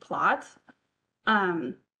distinct plots.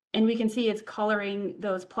 And we can see it's coloring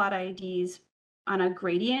those plot IDs on a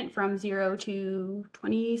gradient from 0 to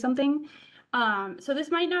 20 something. So this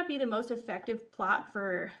might not be the most effective plot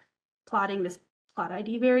for plotting this plot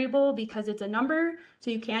ID variable, because it's a number,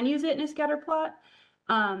 so you can use it in a scatter plot.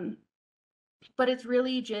 But it's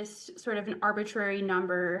really just sort of an arbitrary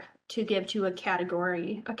number to give to a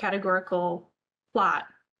category, a categorical plot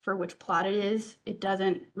for which plot it is. It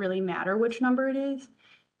doesn't really matter which number it is.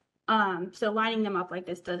 So lining them up like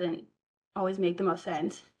this doesn't always make the most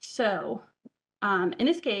sense. So in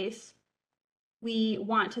this case, we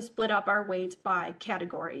want to split up our weights by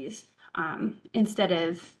categories instead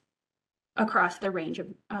of across the range of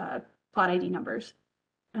plot ID numbers.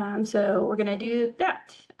 So we're going to do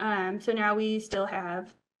that. So now we still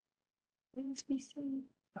have,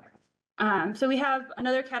 so we have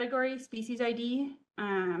another category, species ID,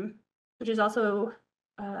 which is also,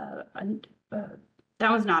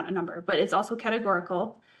 that was not a number, but it's also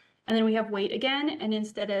categorical. And then we have weight again, and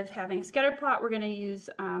instead of having a scatter plot, we're going to use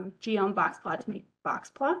geom box plot to make box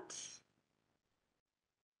plots.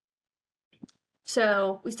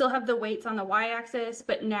 So we still have the weights on the y-axis,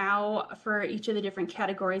 but now for each of the different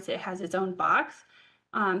categories, it has its own box.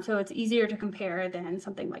 So it's easier to compare than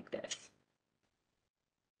something like this.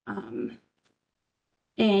 And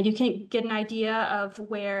you can get an idea of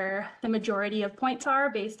where the majority of points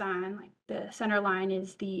are based on, like, the center line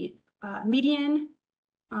is the median.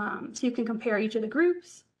 So you can compare each of the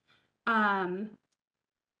groups. Box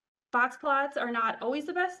plots are not always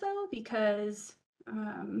the best though, because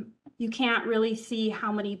you can't really see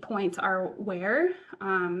how many points are where.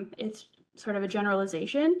 It's sort of a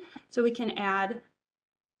generalization. So we can add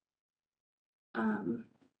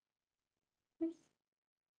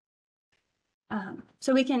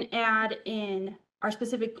in our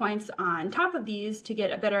specific points on top of these to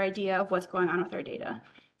get a better idea of what's going on with our data.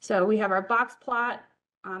 So we have our box plot,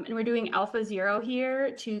 and we're doing alpha 0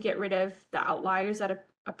 here to get rid of the outliers that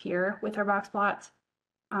appear with our box plots.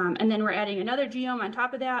 And then we're adding another geom on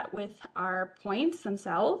top of that with our points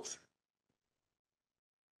themselves.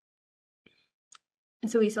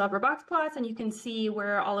 And so we still have our box plots, and you can see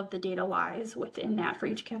where all of the data lies within that for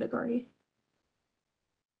each category.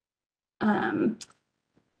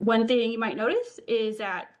 One thing you might notice is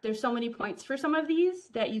that there's so many points for some of these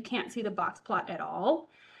that you can't see the box plot at all.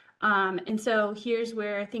 And so here's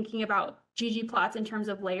where thinking about ggplots in terms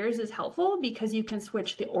of layers is helpful, because you can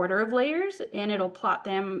switch the order of layers and it'll plot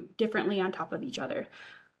them differently on top of each other.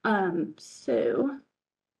 So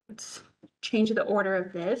let's change the order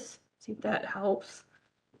of this, see if that helps.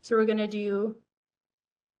 So we're going to do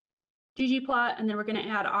ggplot, and then we're going to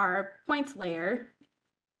add our points layer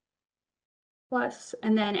plus,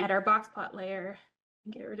 and then add our box plot layer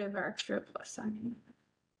and get rid of our extra plus sign.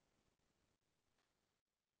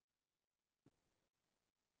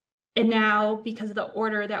 And now, because of the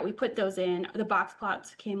order that we put those in, the box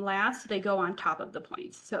plots came last, so they go on top of the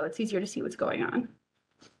points. So it's easier to see what's going on.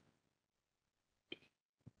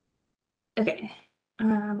 Okay, we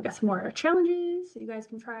got some more challenges, so you guys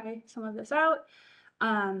can try some of this out.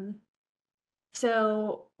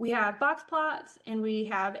 So we have box plots, and we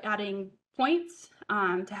have adding points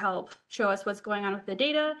to help show us what's going on with the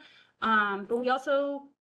data. But we also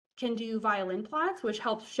can do violin plots, which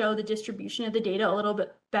helps show the distribution of the data a little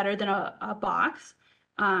bit better than a box.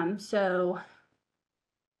 So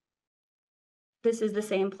this is the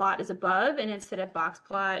same plot as above, and instead of box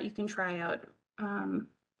plot, you can try out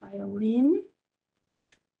violin.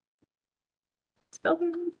 Spell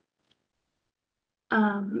them.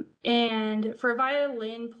 And for a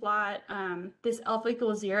violin plot, this alpha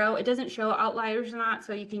equals 0, it doesn't show outliers or not,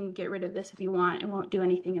 so you can get rid of this if you want. It won't do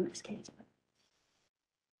anything in this case.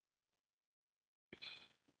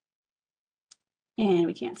 And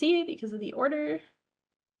we can't see it because of the order.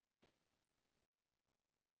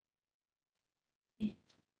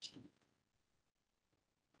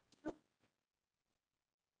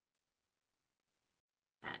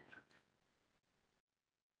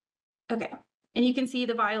 Okay, and you can see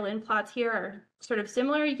the violin plots here are sort of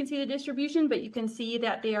similar. You can see the distribution, but you can see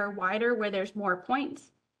that they are wider where there's more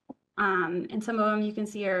points. And some of them you can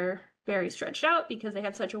see are very stretched out because they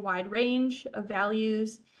have such a wide range of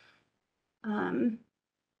values.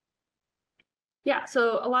 Yeah,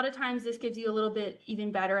 so a lot of times this gives you a little bit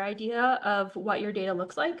even better idea of what your data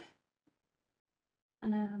looks like.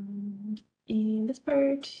 In this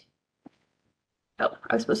part, oh,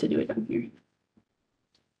 I was supposed to do it down here.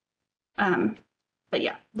 But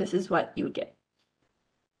yeah, this is what you would get.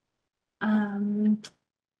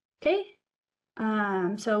 Okay.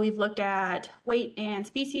 So we've looked at weight and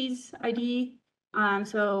species ID.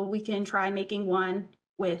 So we can try making one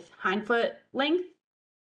with hindfoot length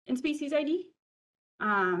and species ID.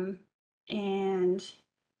 And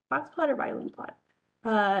box plot or violin plot?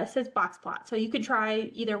 It says box plot. So you could try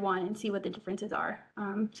either one and see what the differences are.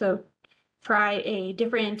 So try a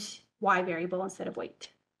different Y variable instead of weight.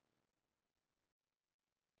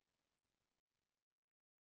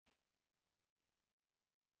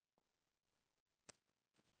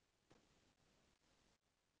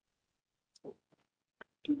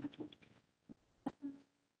 Let's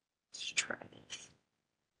try this.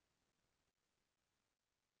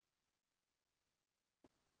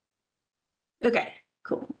 Okay,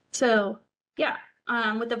 cool. So yeah,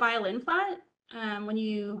 with the violin plot, when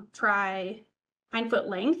you try hindfoot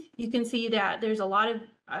length, you can see that there's a lot of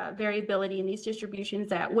variability in these distributions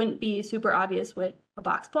that wouldn't be super obvious with a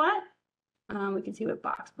box plot. We can see what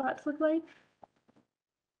box plots look like.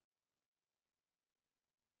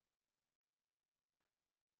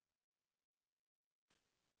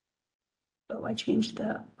 Oh, I changed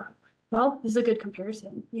the, well, this is a good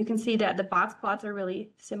comparison. You can see that the box plots are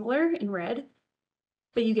really similar in red,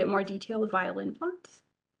 but you get more detail with violin plots.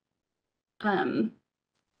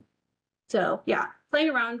 So yeah, playing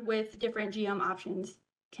around with different geom options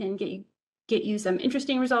can get you some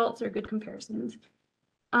interesting results or good comparisons.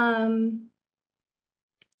 Add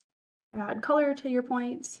color to your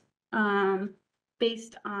points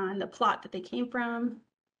based on the plot that they came from.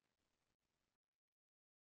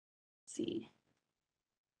 Let's see.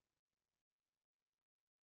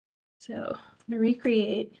 So I'm going to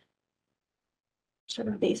recreate sort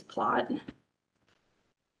of a base plot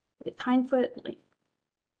with hindfoot length.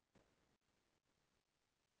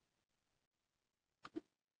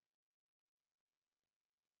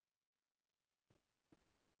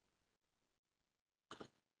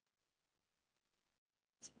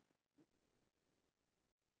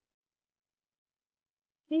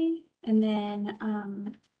 Okay, and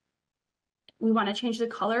then we want to change the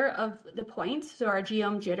color of the points, so our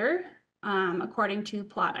geom jitter, according to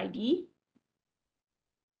plot ID.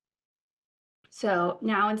 So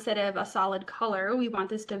now instead of a solid color, we want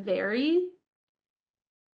this to vary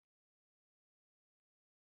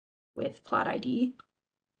with plot ID.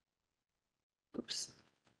 Oops.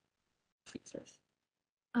 Fix this.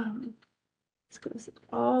 This goes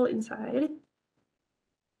all inside.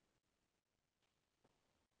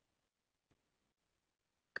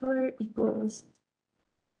 color equals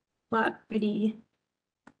plot ID.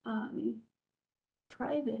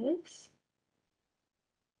 Try this.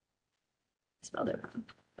 Spelled it wrong.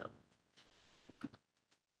 So.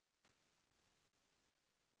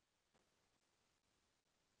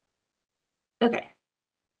 Okay.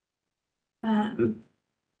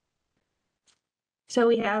 So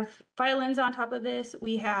we have violins on top of this.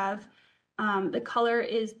 We have the color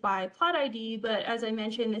is by plot ID, but as I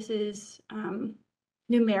mentioned, this is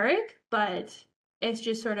numeric, but it's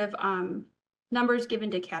just sort of numbers given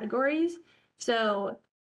to categories. So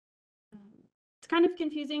it's kind of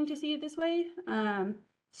confusing to see it this way.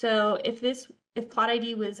 So if plot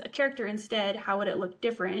ID was a character instead, how would it look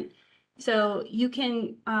different? So you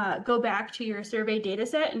can go back to your survey data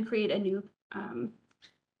set and create a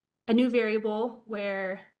new variable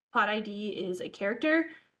where plot ID is a character,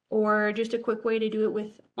 or just a quick way to do it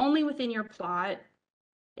with only within your plot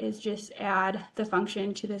is just add the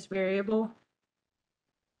function to this variable.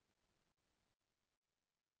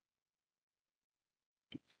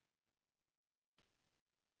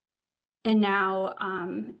 And now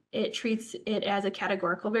it treats it as a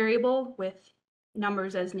categorical variable with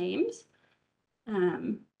numbers as names.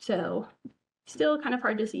 So still kind of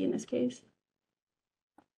hard to see in this case.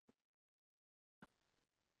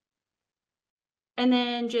 And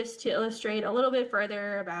then just to illustrate a little bit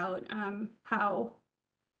further about how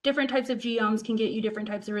different types of geomes can get you different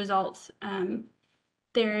types of results.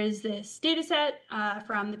 There is this data set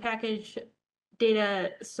from the package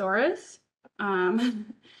data Saurus.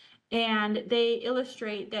 And they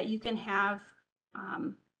illustrate that you can have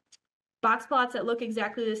box plots that look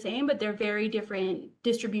exactly the same, but they're very different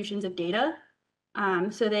distributions of data.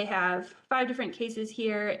 So they have 5 different cases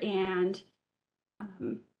here, and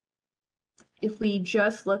if we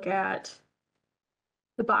just look at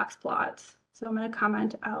the box plots, so I'm going to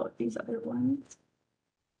comment out these other ones.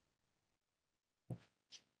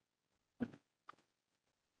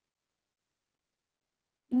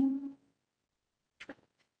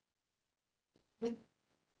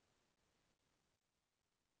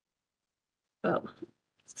 Oh,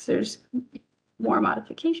 so there's more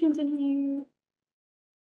modifications in here.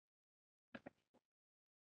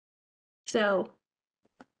 So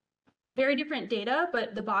very different data,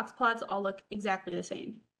 but the box plots all look exactly the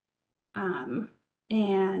same.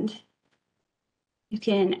 And you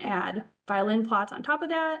can add violin plots on top of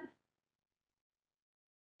that.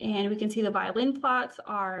 And we can see the violin plots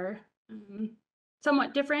are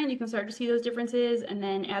somewhat different. You can start to see those differences, and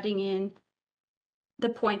then adding in the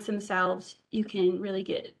points themselves, you can really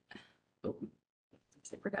get, oh,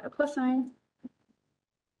 I forgot a plus sign.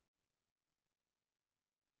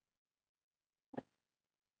 I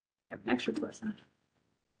have an extra plus sign.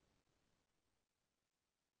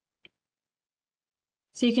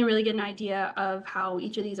 So you can really get an idea of how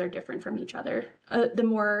each of these are different from each other. The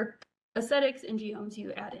more aesthetics and geomes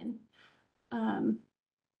you add in.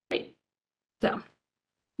 Right, so,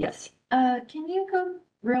 yes. Can you go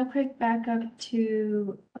real quick back up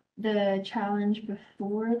to the challenge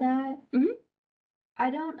before that? Mhm.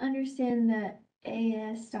 I don't understand the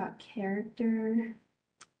as.character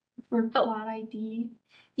for plot ID.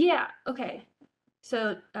 Yeah, okay.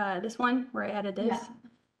 So this one where I added this.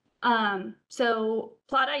 Yeah. So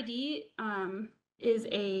plot ID is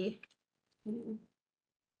a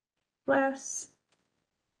class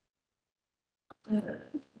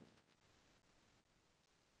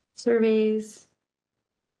surveys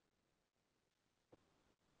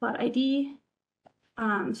plot ID.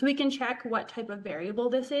 So we can check what type of variable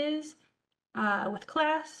this is with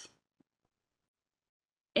class.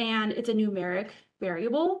 And it's a numeric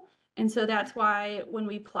variable. And so that's why when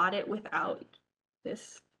we plot it without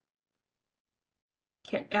this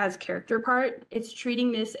as character part, it's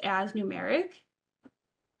treating this as numeric.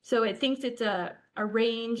 So it thinks it's a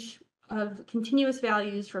range of continuous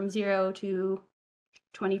values from 0 to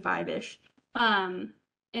 25-ish. And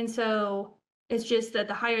so it's just that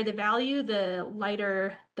the higher the value, the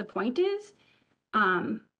lighter the point is.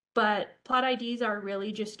 But plot IDs are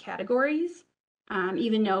really just categories,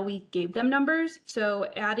 even though we gave them numbers. So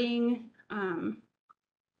adding,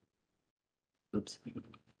 oops.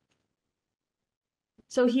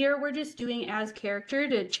 So here we're just doing as character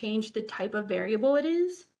to change the type of variable it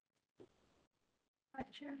is.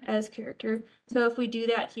 As character. So if we do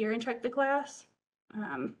that here and check the class.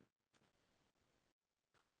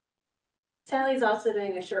 Sally's also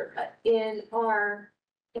doing a shortcut in our,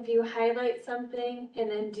 if you highlight something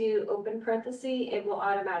and then do open parenthesis, it will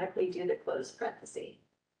automatically do the close parenthesis.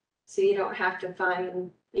 So you don't have to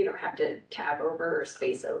tab over or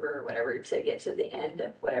space over or whatever to get to the end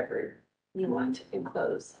of whatever you want to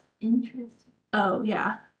enclose. Interesting. Oh,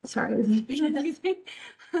 yeah. Sorry. This is confusing.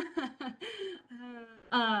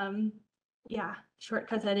 Yeah,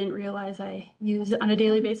 shortcuts I didn't realize I use on a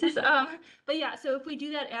daily basis. But yeah, so if we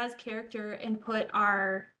do that as character and put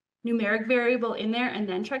our numeric variable in there and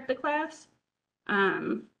then check the class,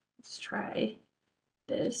 let's try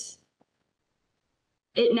this.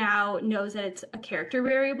 It now knows that it's a character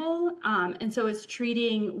variable, and so it's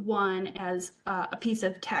treating one as a piece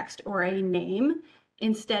of text or a name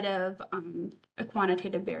instead of a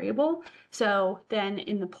quantitative variable. So then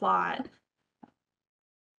in the plot,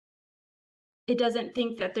 it doesn't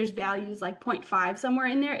think that there's values like 0.5 somewhere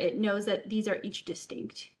in there. It knows that these are each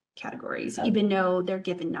distinct categories, even though they're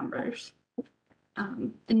given numbers.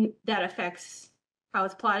 And that affects how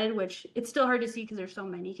it's plotted, which it's still hard to see because there's so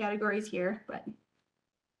many categories here, but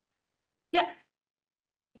yeah.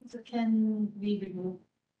 So can we remove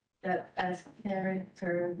that as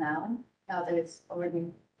character now that it's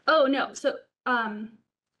already? Oh, no. So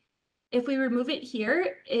if we remove it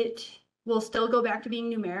here, it will still go back to being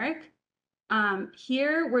numeric.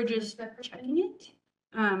 Here, we're just checking it.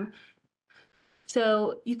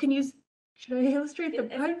 So you can use, should I illustrate the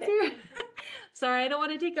pipes here? Sorry, I don't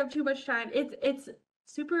want to take up too much time. It's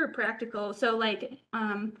super practical. So like,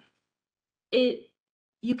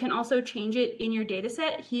 you can also change it in your data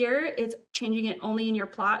set. Here, it's changing it only in your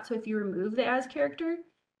plot. So if you remove the as character,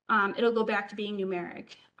 it'll go back to being numeric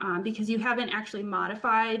because you haven't actually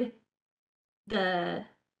modified the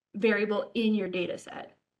variable in your data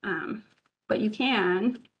set. But you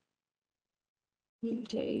can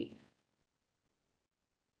mutate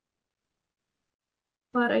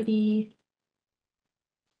plot ID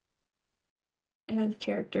as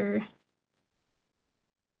character.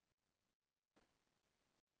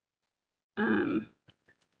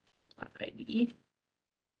 Plot ID.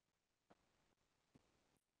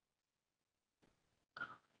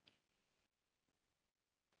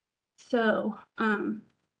 So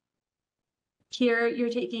here you're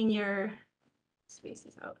taking your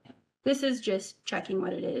spaces out. This is just checking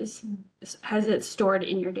what it is. This has it stored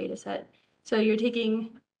in your data set. So you're taking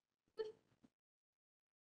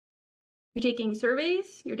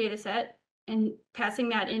surveys, your data set, and passing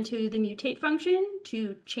that into the mutate function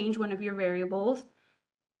to change one of your variables.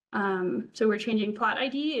 So we're changing plot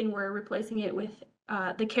ID and we're replacing it with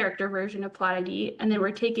the character version of plot ID. And then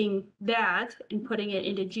we're taking that and putting it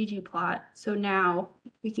into ggplot. So now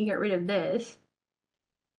we can get rid of this.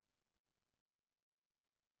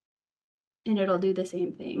 And it'll do the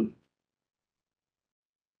same thing.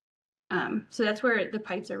 So that's where the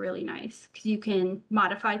pipes are really nice because you can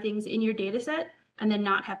modify things in your data set and then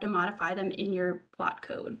not have to modify them in your plot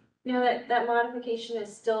code. Now that modification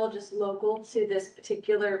is still just local to this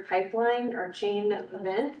particular pipeline or chain of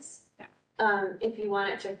events. Yeah. If you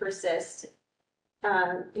want it to persist,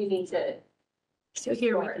 you need to. So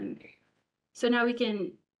here we store it. can, so now we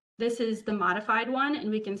can, this is the modified one and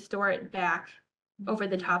we can store it back over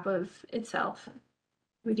the top of itself.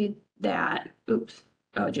 We do that, oops,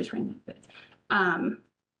 oh, it just ran.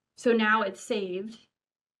 So now it's saved.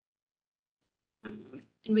 And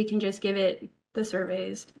we can just give it the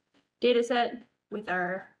surveys data set with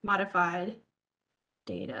our modified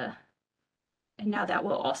data. And now that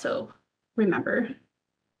will also remember.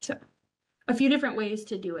 So a few different ways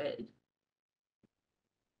to do it.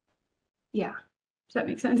 Yeah, does that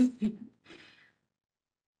make sense?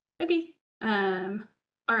 Okay.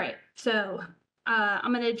 All right, so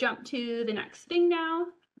I'm gonna jump to the next thing now.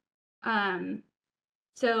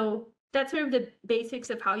 So that's sort of the basics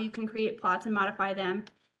of how you can create plots and modify them.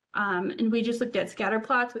 And we just looked at scatter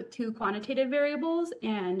plots with 2 quantitative variables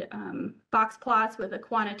and box plots with a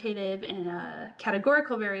quantitative and a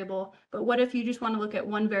categorical variable. But what if you just want to look at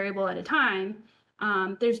one variable at a time?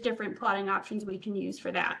 There's different plotting options we can use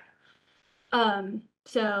for that.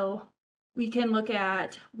 So we can look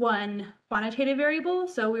at one quantitative variable.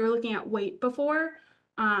 So we were looking at weight before.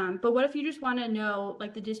 But what if you just want to know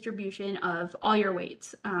like the distribution of all your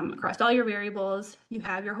weights across all your variables? You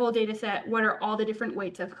have your whole data set. What are all the different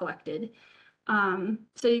weights I've collected?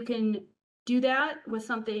 So you can do that with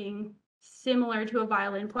something similar to a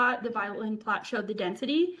violin plot. The violin plot showed the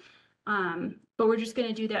density, but we're just going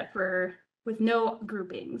to do that with no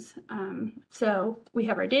groupings. So we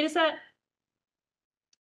have our data set.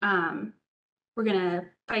 We're going to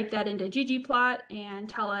pipe that into ggplot and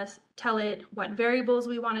tell it what variables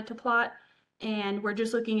we want it to plot. And we're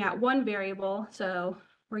just looking at one variable. So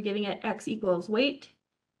we're giving it x equals weight.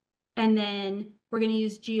 And then we're going to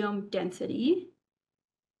use geom density.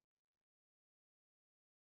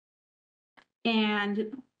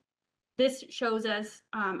 And this shows us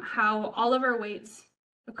how all of our weights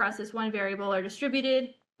across this one variable are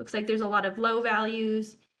distributed. Looks like there's a lot of low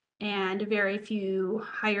values and very few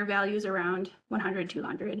higher values around 100,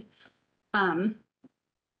 200.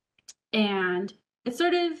 And it's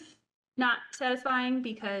sort of not satisfying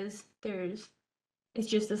because it's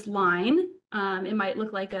just this line. It might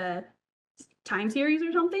look like a time series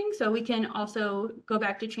or something. So we can also go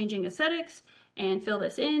back to changing aesthetics and fill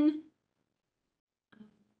this in.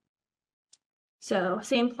 So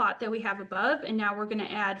same plot that we have above, and now we're going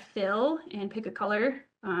to add fill and pick a color,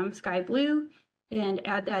 sky blue, and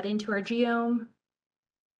add that into our geom.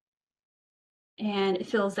 And it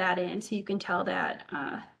fills that in, so you can tell that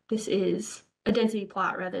this is a density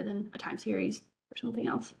plot rather than a time series or something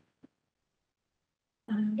else.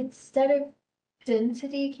 Instead of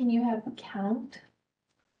density, can you have count?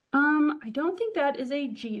 I don't think that is a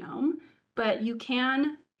geom, but you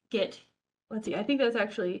can get, let's see, I think that's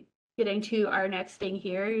actually getting to our next thing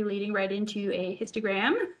here. You're leading right into a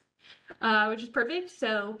histogram, which is perfect.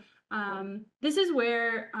 So this is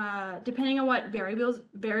where, depending on what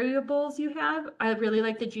variables you have, I really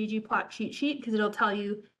like the ggplot cheat sheet because it'll tell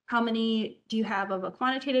you how many do you have of a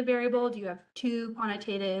quantitative variable. Do you have 2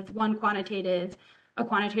 quantitative, 1 quantitative, a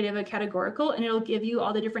quantitative, a categorical, and it'll give you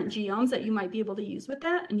all the different geoms that you might be able to use with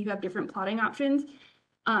that, and you have different plotting options.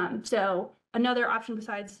 So another option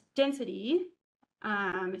besides density,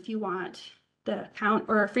 if you want the count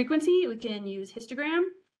or a frequency, we can use histogram,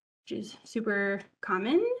 which is super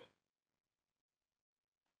common.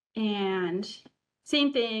 And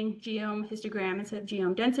same thing, geom, histogram instead of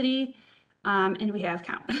geom density, and we have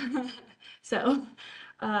count. So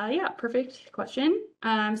yeah, perfect question.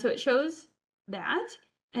 So it shows that,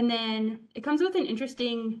 and then it comes with an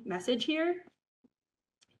interesting message here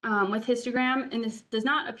with histogram, and this does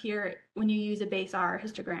not appear when you use a base R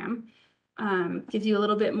histogram. Gives you a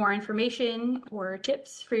little bit more information or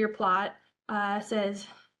tips for your plot. Says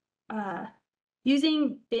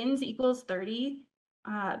using bins equals 30,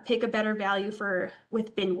 pick a better value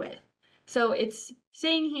with bin width. So it's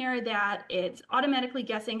saying here that it's automatically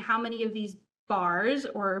guessing how many of these bars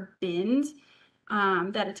or bins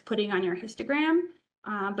that it's putting on your histogram,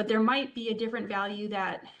 but there might be a different value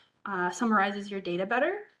that summarizes your data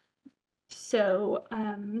better. So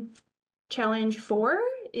challenge 4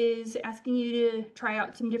 is asking you to try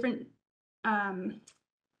out some different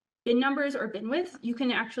bin numbers or bin width. You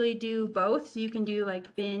can actually do both. So you can do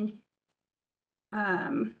like bin,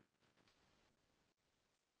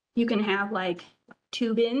 you can have like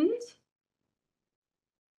 2 bins.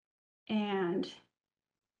 And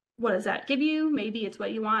what does that give you? Maybe it's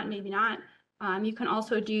what you want, maybe not. You can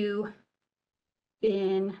also do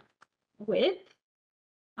bin width.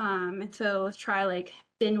 And so let's try like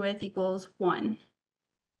bin width equals 1.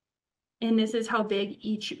 And this is how big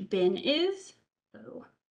each bin is. So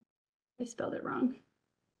I spelled it wrong.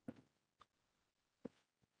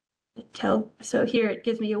 So here it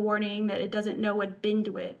gives me a warning that it doesn't know what bin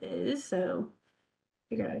width is. So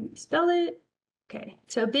figure out how to spell it. Okay,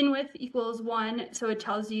 so bin width equals 1. So it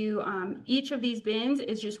tells you each of these bins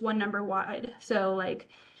is just 1 number wide. So like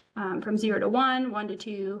from 0 to 1, 1 to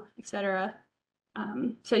 2, etc.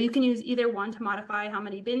 So you can use either one to modify how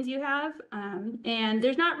many bins you have. And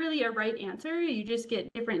there's not really a right answer. You just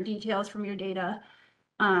get different details from your data.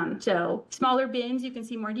 So smaller bins, you can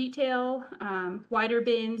see more detail. Wider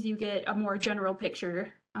bins, you get a more general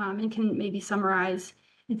picture and can maybe summarize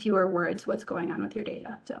in fewer words what's going on with your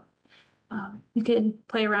data. So you can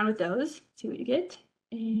play around with those, see what you get.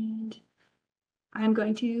 And I'm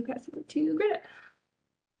going to pass it to Greta.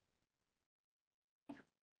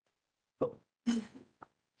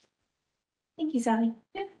 Thank you, Sally.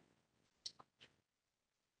 Yeah.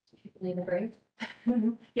 Need a break?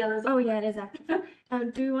 Yeah, Oh, yeah, it is after.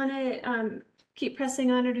 Do we want to keep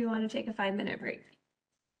pressing on, or do we want to take a 5-minute break?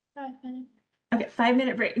 5 minutes. Okay,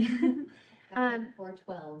 5-minute break.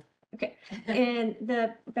 4:12. Okay, and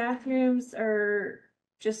the bathrooms are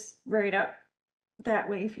just right up that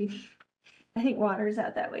way if you, I think water's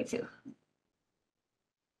out that way too.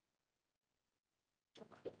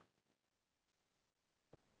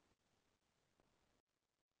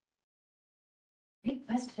 Great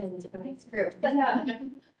questions. Thanks, group.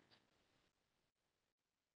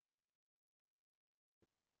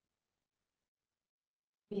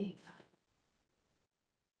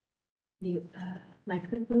 The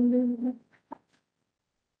microphone.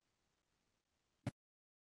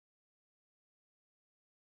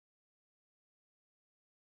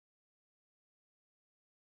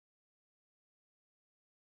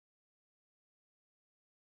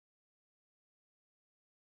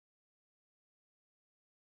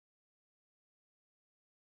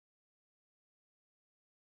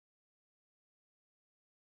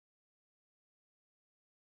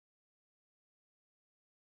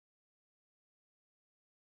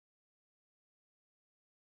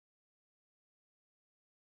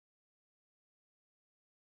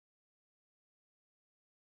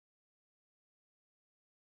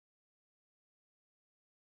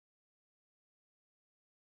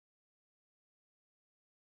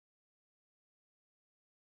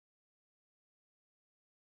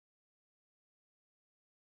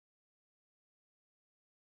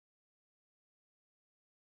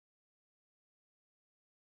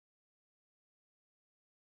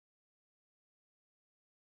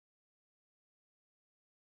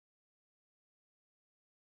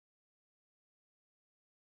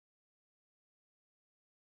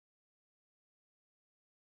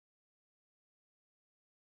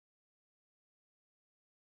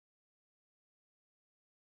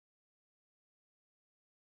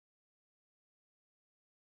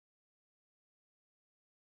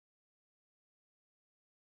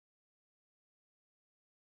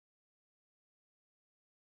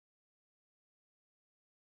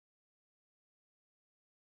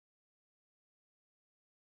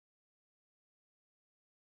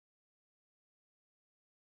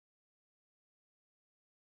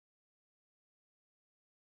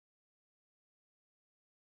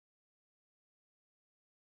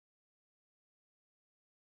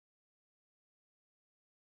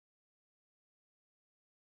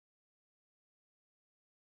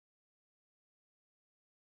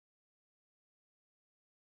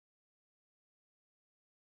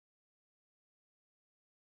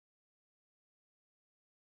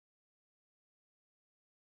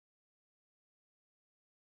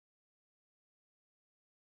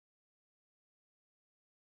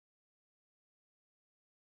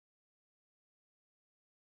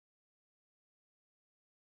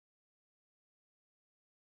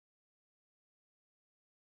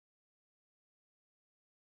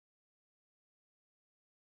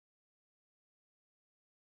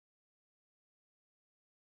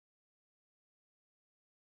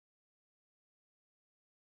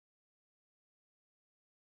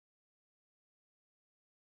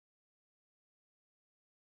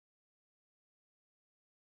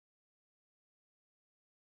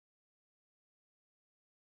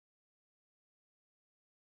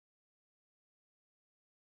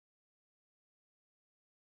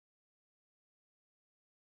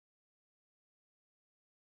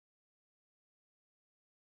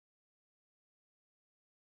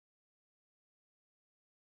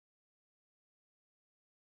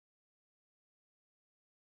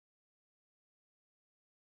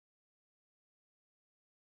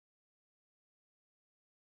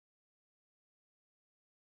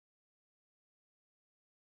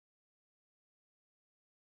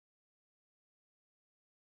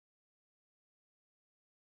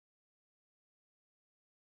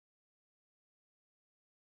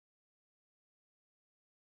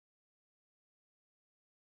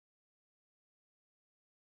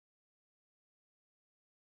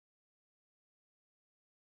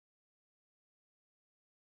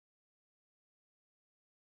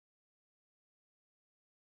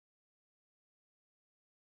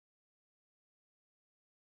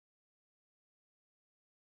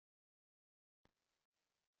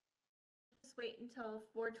 wait until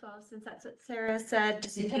 4:12 since that's what Sarah said,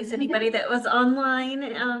 just in case anybody that was online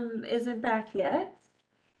isn't back yet.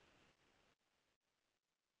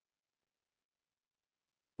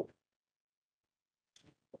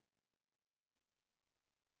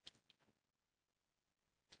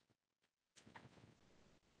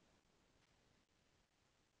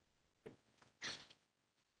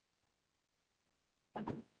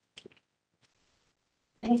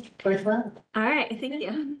 Thanks for that. All right, thank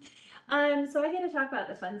you. So I get to talk about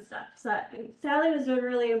the fun stuff. So Sally was doing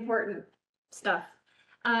really important stuff.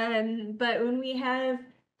 But when we have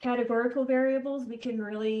categorical variables, we can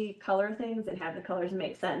really color things and have the colors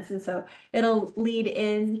make sense. And so it'll lead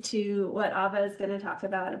into what Ava is going to talk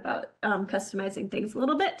about customizing things a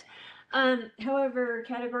little bit. However,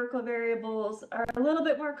 categorical variables are a little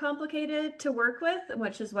bit more complicated to work with,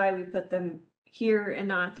 which is why we put them here and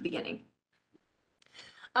not at the beginning.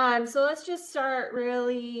 So let's just start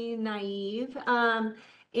really naive.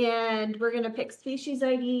 And we're going to pick species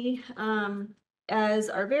ID as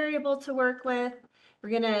our variable to work with.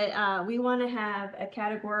 We want to have a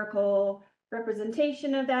categorical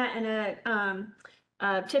representation of that and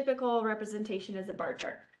a typical representation as a bar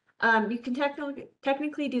chart. You can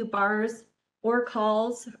technically do bars or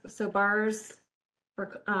calls, so bars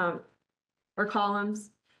or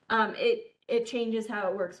columns. It changes how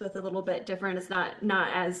it works with a little bit different. It's not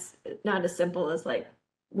as simple as like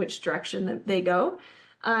which direction that they go.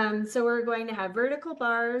 So we're going to have vertical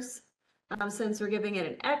bars since we're giving it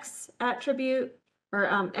an X attribute or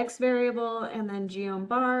X variable, and then geom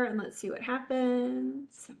bar, and let's see what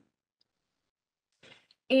happens.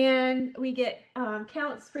 And we get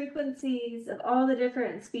counts frequencies of all the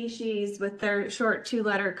different species with their short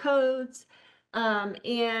 2-letter codes.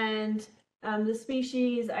 The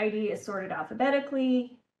species ID is sorted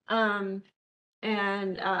alphabetically. With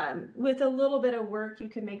a little bit of work, you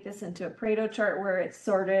can make this into a Pareto chart where it's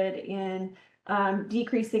sorted in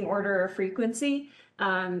decreasing order of frequency.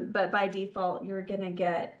 But by default, you're going to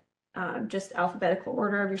get just alphabetical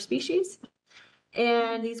order of your species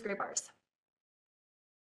and these gray bars.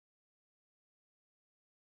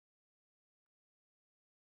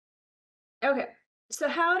 Okay, so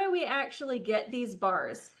how do we actually get these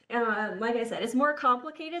bars? Like I said, it's more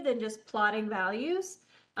complicated than just plotting values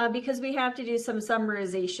because we have to do some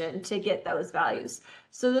summarization to get those values.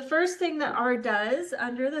 So the first thing that R does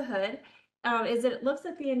under the hood is that it looks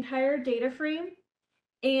at the entire data frame,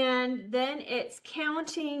 and then it's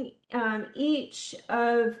counting each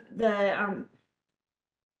of the,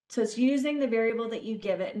 so it's using the variable that you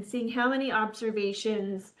give it and seeing how many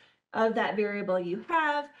observations of that variable you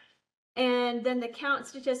have. And then the count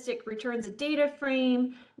statistic returns a data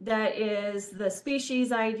frame that is the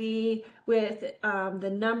species ID with the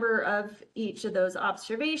number of each of those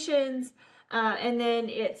observations. And then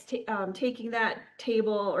it's taking that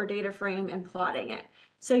table or data frame and plotting it.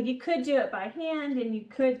 So you could do it by hand, and you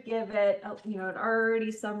could give it an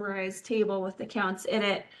already summarized table with the counts in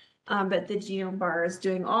it. But the geom bar is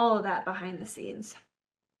doing all of that behind the scenes.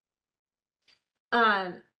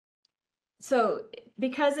 So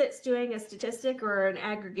because it's doing a statistic or an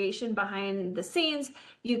aggregation behind the scenes,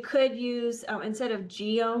 you could use, instead of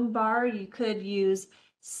geom bar, you could use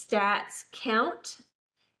stats count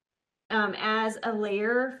as a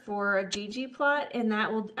layer for a ggplot, and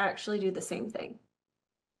that will actually do the same thing.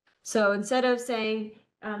 So instead of saying,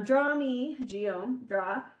 draw me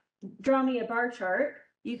a bar chart,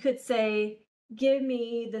 you could say, give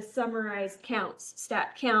me the summarized counts,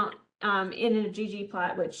 stat count, in a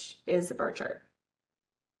ggplot, which is a bar chart.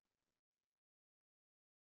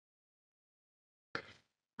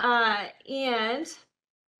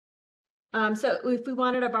 So if we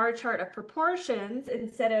wanted a bar chart of proportions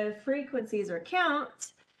instead of frequencies or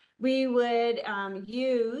counts, we would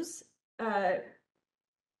use a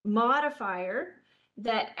modifier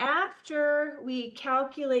that after we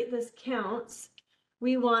calculate this counts,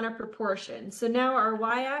 we want a proportion. So now our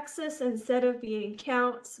y-axis, instead of being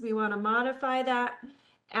counts, we want to modify that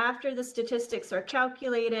after the statistics are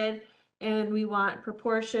calculated, and we want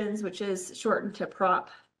proportions, which is shortened to prop.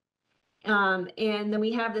 And then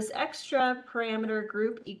we have this extra parameter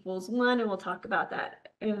group equals 1, and we'll talk about that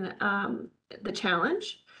in the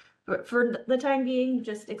challenge. But for the time being,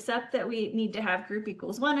 just accept that we need to have group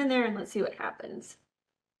equals 1 in there, and let's see what happens.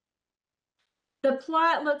 The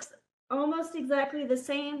plot looks almost exactly the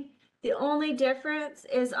same. The only difference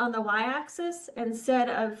is on the y-axis, instead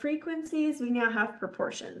of frequencies, we now have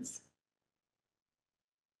proportions.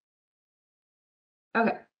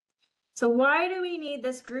 Okay, so why do we need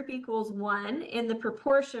this group equals 1 in the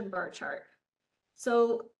proportion bar chart?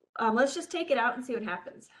 So let's just take it out and see what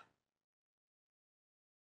happens.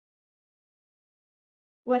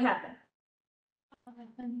 what happened?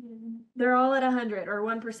 They're all at 100 or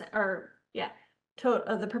 1%, or yeah,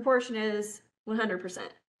 total, the proportion is 100%.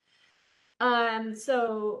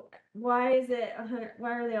 So why is it 100,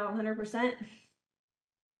 why are they all 100%?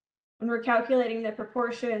 When we're calculating the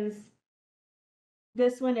proportions,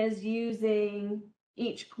 this one is using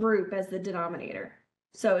each group as the denominator.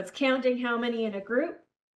 So it's counting how many in a group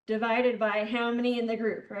divided by how many in the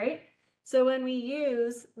group, right? So when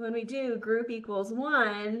we do group equals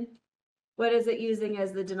 1, what is it using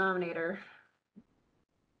as the denominator?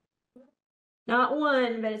 Not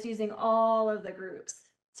 1, but it's using all of the groups.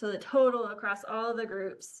 So the total across all of the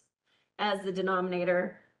groups as the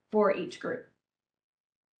denominator for each group.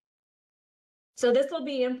 So this will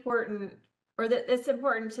be important, or that it's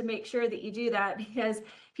important to make sure that you do that, because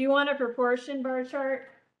if you want a proportion bar chart,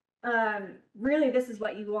 really this is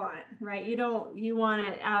what you want, right? You want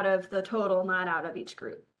it out of the total, not out of each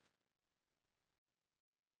group.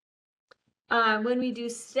 When we do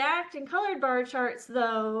stacked and colored bar charts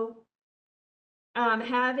though,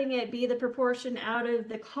 having it be the proportion out of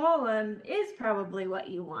the column is probably what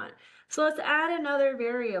you want. So let's add another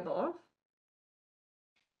variable.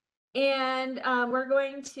 And we're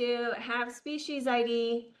going to have species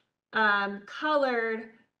ID colored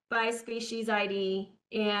by species ID,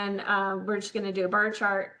 and we're just going to do a bar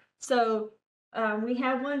chart. So we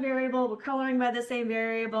have one variable, we're coloring by the same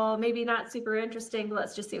variable, maybe not super interesting, but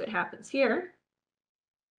let's just see what happens here.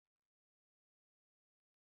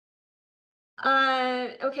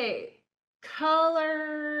 Okay,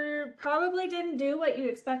 color probably didn't do what you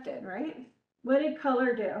expected, right? What did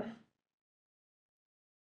color do?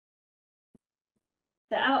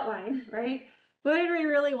 The outline, right? What did we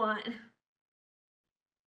really want?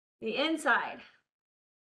 The inside.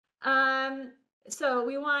 So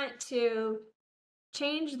we want to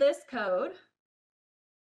change this code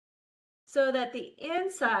so that the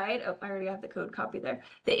inside, oh, I already have the code copy there.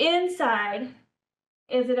 The inside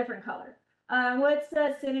is a different color. What's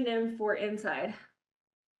the synonym for inside?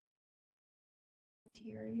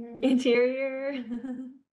 Interior. Interior.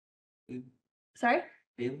 Sorry?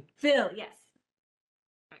 Fill. Fill, yes.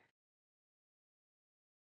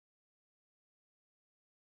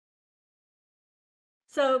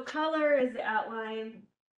 So color is the outline,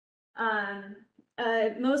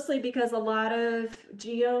 mostly because a lot of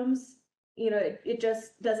geomes, it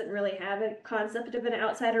just doesn't really have a concept of an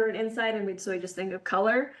outside or an inside, and so we just think of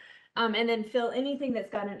color. And then fill, anything that's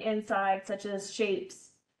got an inside, such as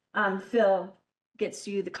shapes, fill gets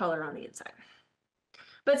you the color on the inside.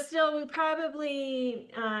 But still, we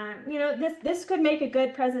probably, this could make a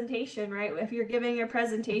good presentation, right? If you're giving a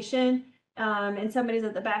presentation and somebody's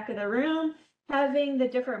at the back of the room, having the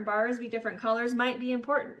different bars be different colors might be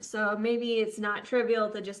important. So maybe it's not trivial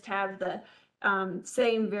to just have the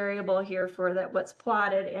same variable here for that what's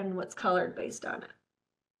plotted and what's colored based on it.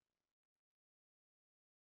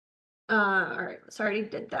 All right, so I already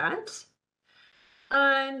did that.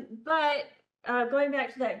 But going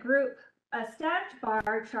back to that group, a stacked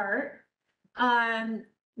bar chart,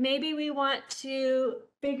 maybe we want to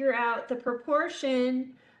figure out the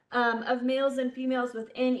proportion of males and females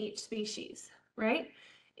within each species, right?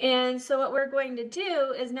 And so what we're going to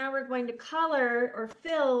do is now we're going to color or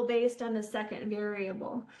fill based on the second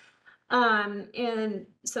variable. And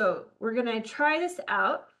so we're going to try this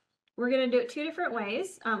out. We're going to do it 2 different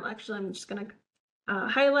ways. Actually, I'm just going to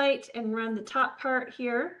highlight and run the top part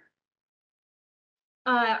here.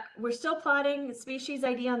 We're still plotting the species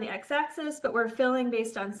ID on the x-axis, but we're filling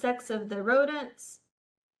based on sex of the rodents.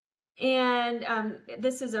 And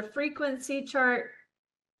this is a frequency chart.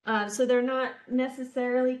 So they're not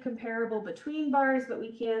necessarily comparable between bars, but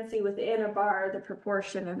we can see within a bar the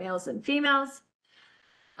proportion of males and females.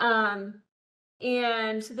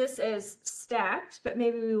 And this is stacked, but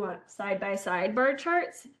maybe we want side-by-side bar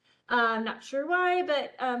charts. I'm not sure why,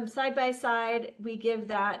 but side-by-side, we give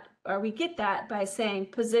that, or we get that by saying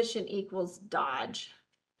position equals dodge.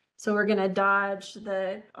 So we're gonna dodge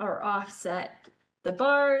or offset the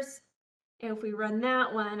bars. And if we run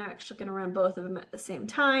that one, I'm actually gonna run both of them at the same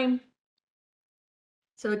time.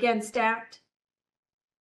 So again, stacked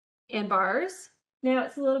and bars. Now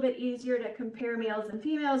it's a little bit easier to compare males and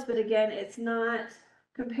females, but again, it's not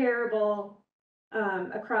comparable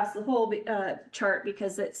across the whole chart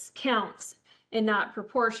because it's counts and not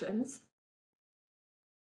proportions.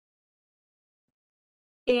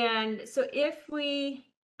 And so if we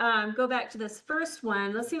go back to this first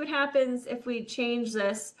one, let's see what happens if we change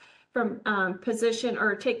this from position,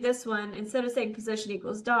 or take this one, instead of saying position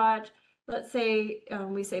equals dodge, let's say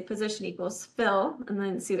we say position equals fill, and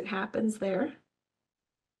then see what happens there.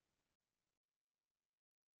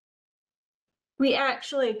 we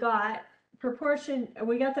actually got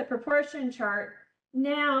we got the proportion chart.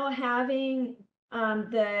 Now having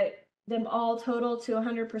them all total to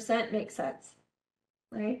 100% makes sense,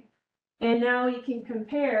 right? And now you can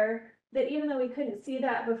compare that, even though we couldn't see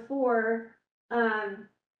that before,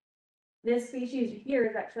 this species here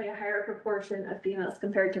is actually a higher proportion of females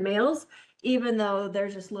compared to males, even though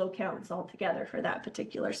there's just low counts altogether for that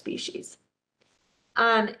particular species.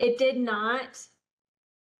 It did not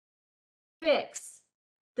fix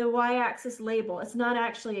the y-axis label. It's not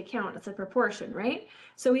actually a count, it's a proportion, right?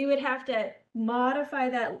 So we would have to modify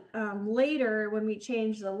that later when we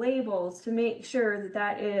change the labels to make sure that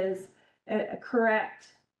that is a correct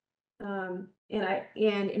and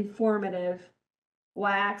informative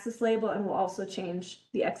y-axis label, and we'll also change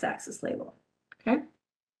the x-axis label. Okay.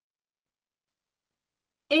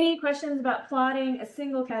 Any questions about plotting a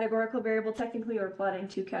single categorical variable? Technically, we're plotting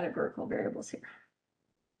two categorical variables here.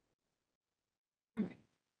 All right.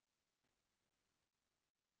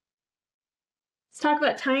 Let's talk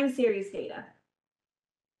about time series data.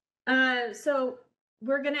 So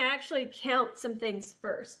we're going to actually count some things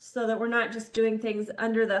first so that we're not just doing things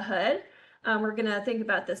under the hood. We're going to think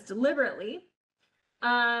about this deliberately.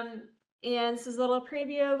 And this is a little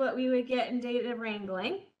preview of what we would get in data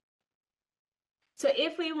wrangling. So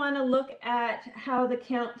if we want to look at how the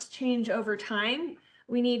counts change over time,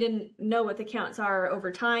 we need to know what the counts are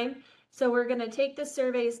over time. So we're going to take the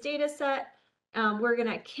survey's data set. We're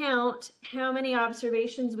going to count how many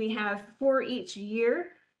observations we have for each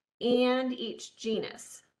year and each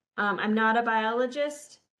genus. I'm not a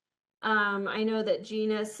biologist. I know that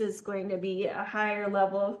genus is going to be a higher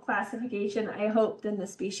level of classification, I hope, than the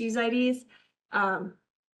species IDs.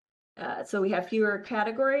 So we have fewer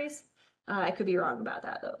categories. I could be wrong about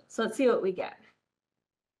that though. So let's see what we get.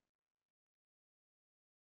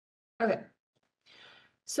 Okay.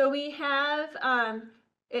 So we have,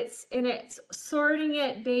 it's sorting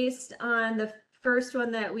it based on the first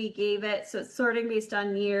one that we gave it. So it's sorting based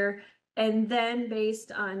on year and then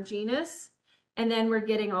based on genus. And then we're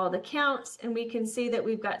getting all the counts, and we can see that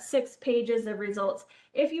we've got 6 pages of results.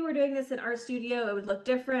 If you were doing this in RStudio, it would look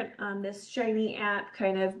different. This shiny app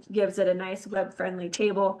kind of gives it a nice web-friendly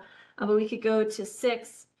table. But we could go to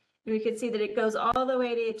 6, and we could see that it goes all the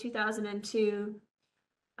way to 2002.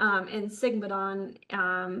 And Sigmadon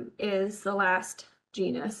is the last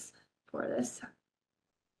genus for this.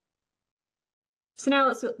 So now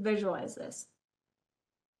let's visualize this.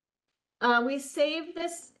 We saved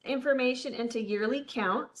this information into yearly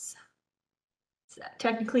counts. It's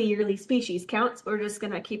technically yearly species counts. We're just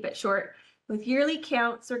going to keep it short. With yearly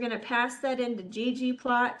counts, we're going to pass that into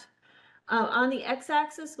ggplot. On the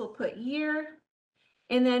x-axis, we'll put year.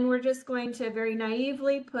 And then we're just going to very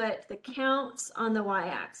naively put the counts on the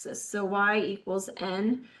y-axis. So y equals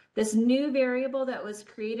n. This new variable that was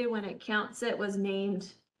created when it counts it was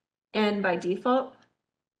named n by default.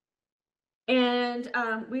 And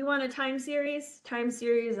we want a time series. Time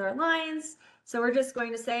series are lines. So we're just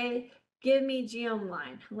going to say, give me geom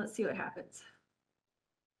line. Let's see what happens.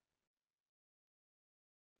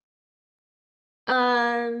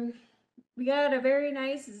 We got a very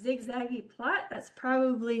nice zigzaggy plot. That's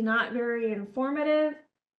probably not very informative.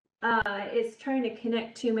 It's trying to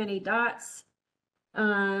connect too many dots.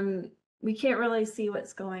 We can't really see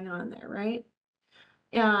what's going on there, right?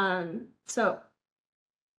 So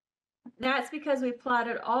that's because we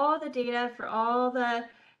plotted all the data for all the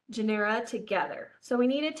genera together. So we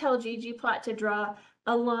need to tell ggplot to draw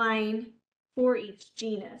a line for each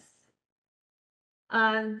genus.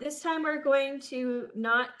 This time we're going to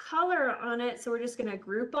not color on it, so we're just going to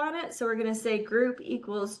group on it. So we're going to say group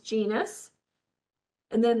equals genus,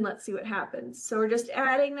 and then let's see what happens. So we're just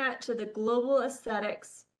adding that to the global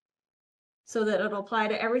aesthetics so that it'll apply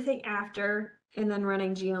to everything after, and then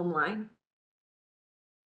running geom line.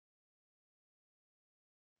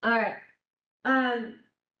 All right.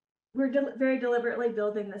 We're very deliberately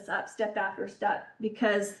building this up step after step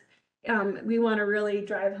because we want to really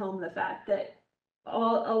drive home the fact that a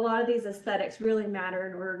lot of these aesthetics really matter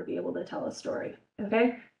in order to be able to tell a story.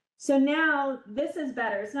 Okay, so now this is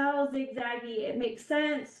better. It's not all zigzaggy. It makes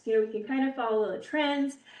sense. You know, we can kind of follow the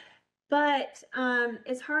trends, but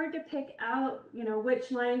it's hard to pick out, you know,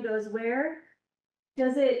 which line goes where.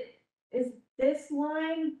 Is this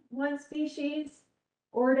line one species,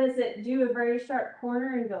 or does it do a very sharp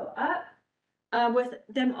corner and go up? With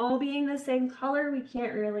them all being the same color, we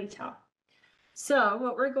can't really tell. So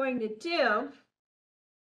what we're going to do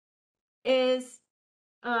is,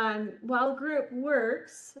 while group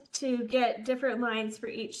works to get different lines for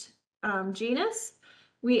each genus,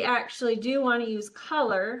 we actually do want to use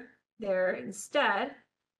color there instead,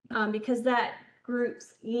 because that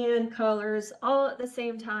groups and colors all at the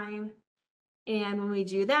same time. And when we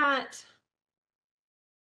do that,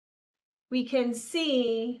 we can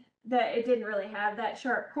see that it didn't really have that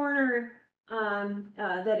sharp corner,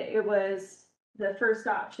 that it was the first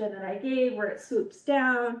option that I gave where it swoops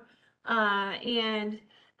down.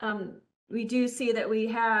 We do see that we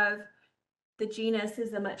have the genus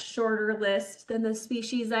is a much shorter list than the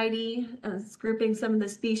species ID. It's grouping some of the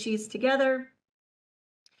species together.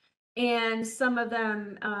 And some of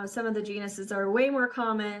them, some of the genuses are way more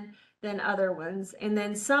common than other ones. And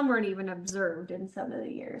then some weren't even observed in some of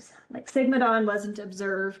the years. Like Sigmodon wasn't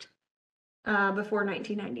observed before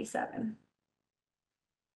 1997.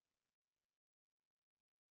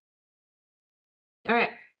 All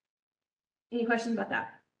right. Any questions about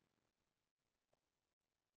that?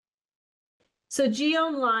 So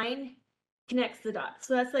geome line connects the dots.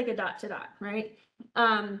 So that's like a dot to dot, right?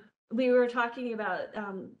 We were talking about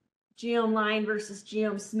geome line versus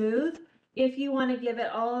geome smooth. If you want to give it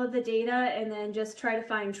all of the data and then just try to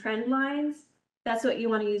find trend lines, that's what you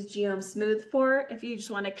want to use geome smooth for. If you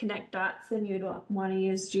just want to connect dots, then you'd want to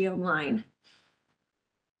use geome line.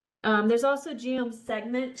 There's also geome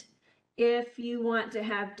segment if you want to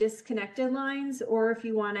have disconnected lines, or if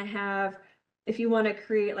you want to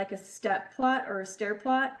create like a step plot or a stair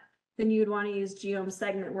plot, then you'd want to use geome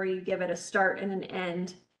segment where you give it a start and an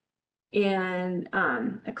end and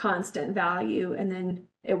a constant value, and then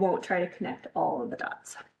it won't try to connect all of the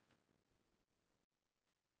dots.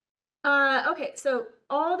 Okay, so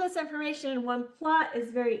all this information in one plot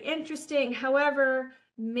is very interesting. However,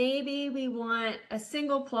 maybe we want a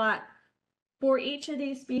single plot for each of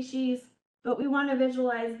these species, but we want to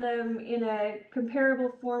visualize them in a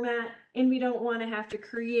comparable format, and we don't want to have to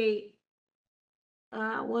create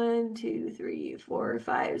 1, 2, 3, 4,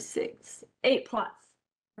 5, 6, 8 plots.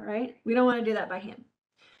 All right, we don't want to do that by hand.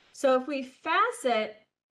 So if we facet,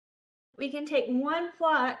 we can take one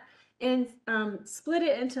plot and split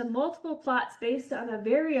it into multiple plots based on a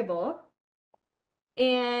variable,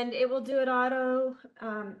 and it will do it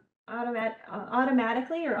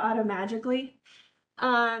automatically or automagically.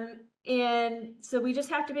 And so we just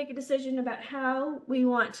have to make a decision about how we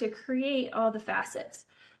want to create all the facets.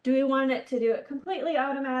 Do we want it to do it completely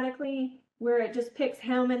automatically, where it just picks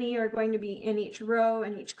how many are going to be in each row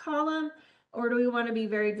and each column? Or do we want to be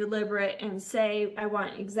very deliberate and say, I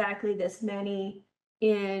want exactly this many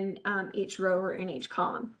in each row or in each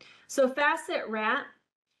column? So facet wrap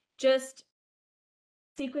just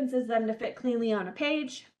sequences them to fit cleanly on a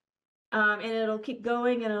page, and it'll keep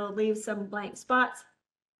going and it'll leave some blank spots.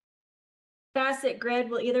 Facet grid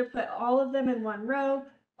will either put all of them in one row,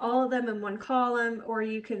 all of them in one column, or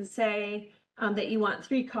you can say that you want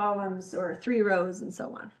 3 columns or 3 rows and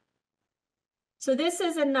so on. So this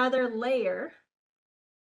is another layer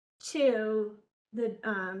to the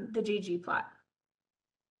GG plot.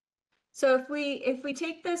 So if we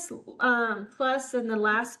take this plus and the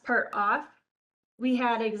last part off, we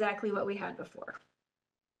had exactly what we had before.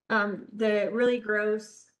 The really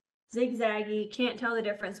gross, zigzaggy, can't tell the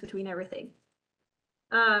difference between everything.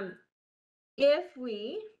 If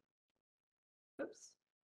we,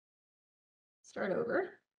 start over,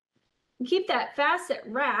 keep that facet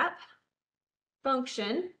wrap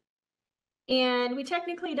function, and we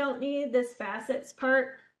technically don't need this facets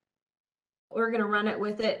part. We're going to run it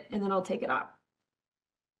with it, and then I'll take it off.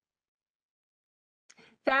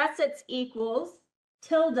 Facets equals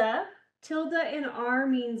tilde. Tilde in R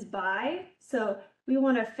means by, so we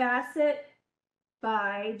want to facet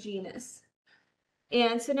by genus.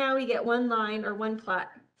 And so now we get one line or one plot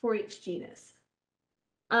for each genus.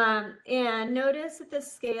 And notice that the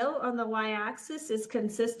scale on the y-axis is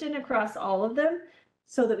consistent across all of them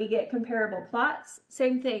so that we get comparable plots.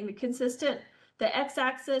 Same thing, the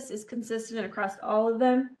x-axis is consistent across all of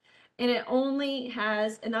them, and it only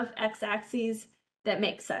has enough x-axes that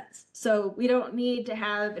make sense. So we don't need to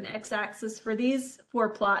have an x-axis for these 4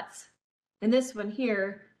 plots and this one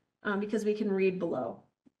here because we can read below.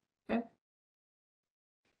 Okay.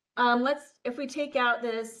 If we take out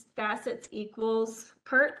this facets equals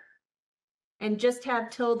part and just have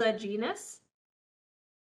tilde genus,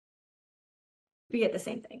 we get the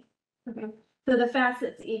same thing. Okay. So the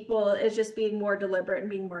facets equal is just being more deliberate and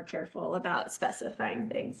being more careful about specifying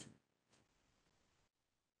things.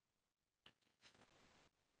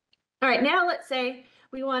 All right, now let's say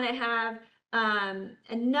we want to have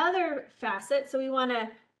another facet. So we want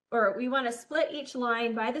to split each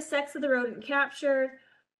line by the sex of the rodent captured.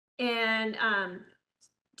 And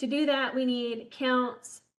to do that, we need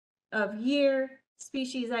counts of year,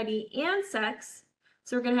 species ID, and sex.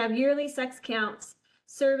 So we're going to have yearly sex counts,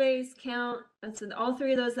 surveys count. That's all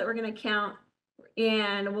 3 of those that we're going to count.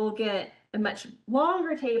 And we'll get a much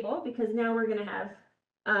longer table because now we're gonna have,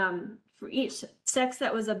 for each sex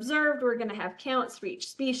that was observed, we're gonna have counts for each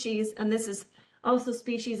species, and this is also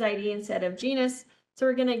species ID instead of genus. So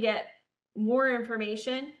we're gonna get more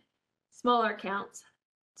information, smaller counts.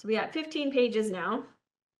 So we got 15 pages now.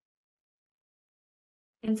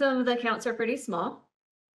 And some of the counts are pretty small.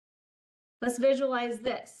 Let's visualize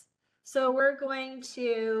this. So we're going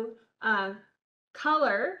to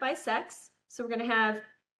color by sex. So we're going to have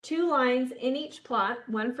 2 lines in each plot,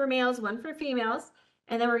 one for males, one for females,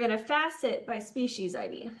 and then we're going to facet by species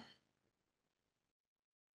ID.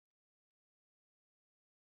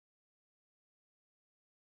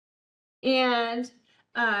 And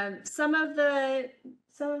some of the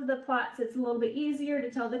plots, it's a little bit easier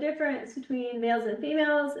to tell the difference between males and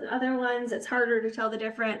females, and other ones, it's harder to tell the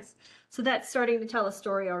difference. So that's starting to tell a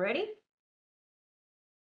story already.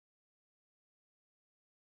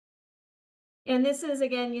 And this is,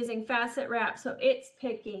 again, using facet wrap, so it's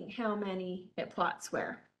picking how many it plots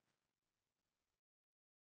where.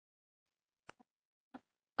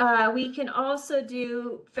 We can also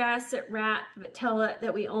do facet wrap, but tell it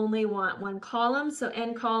that we only want 1 column. So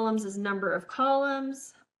n columns is number of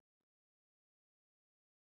columns.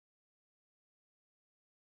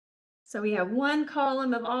 So we have 1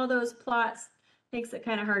 column of all those plots, makes it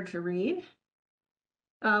kind of hard to read.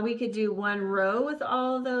 We could do 1 row with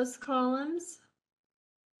all of those columns.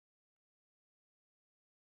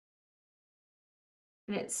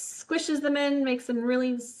 And it squishes them in, makes them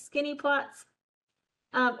really skinny plots.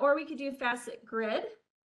 Or we could do facet grid.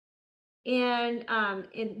 And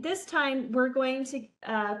in this time, we're going to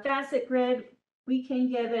facet grid. We can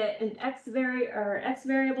give it an x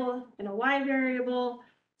variable and a y variable.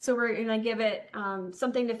 So we're going to give it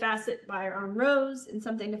something to facet by on rows and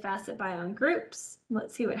something to facet by on groups.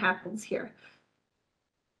 Let's see what happens here.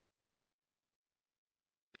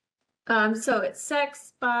 So it's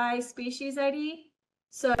sex by species ID.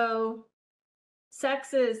 So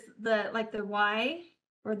sex is the y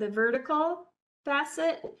or the vertical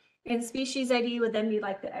facet, and species ID would then be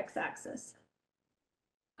like the x-axis.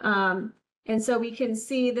 And so we can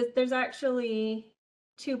see that there's actually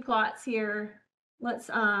 2 plots here.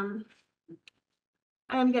 Let's I'm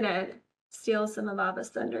gonna steal some of Ava's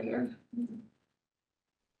thunder here.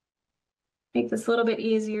 Make this a little bit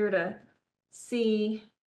easier to see.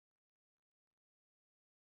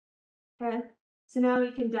 Okay, so now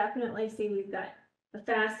we can definitely see we've got a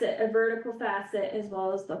facet, a vertical facet, as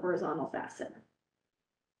well as the horizontal facet.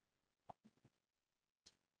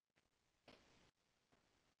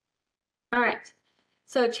 All right,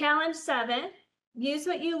 so challenge 7, use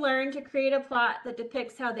what you learned to create a plot that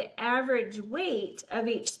depicts how the average weight of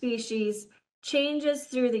each species changes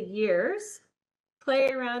through the years.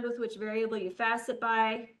 Play around with which variable you facet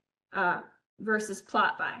by versus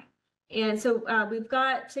plot by. And so we've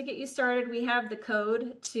got, to get you started, we have the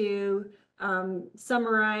code to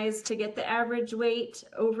summarize to get the average weight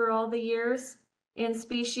over all the years and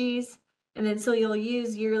species. And then so you'll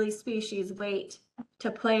use yearly species weight to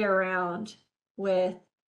play around with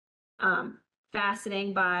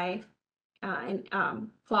faceting by and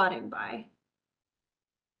plotting by.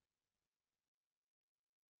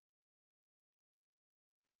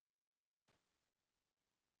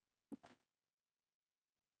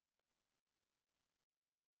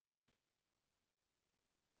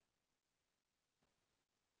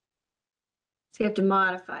 So you have to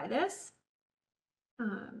modify this.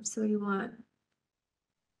 So you want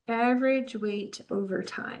average weight over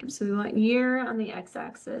time. So we want year on the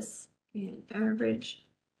x-axis and average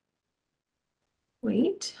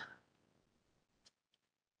weight.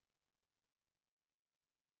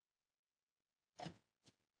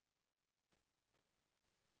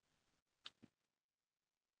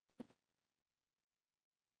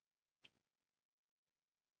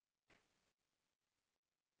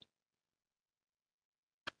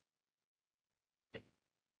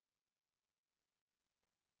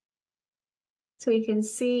 So you can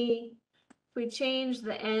see if we change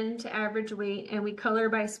the n to average weight and we color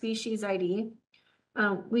by species ID,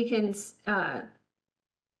 we can,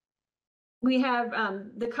 we have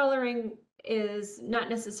the coloring is not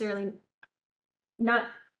necessarily,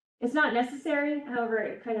 it's not necessary. However,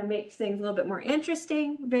 it kind of makes things a little bit more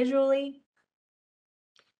interesting visually.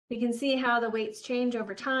 We can see how the weights change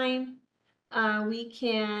over time. We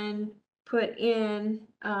can put in,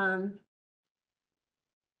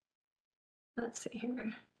 let's see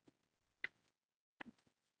here.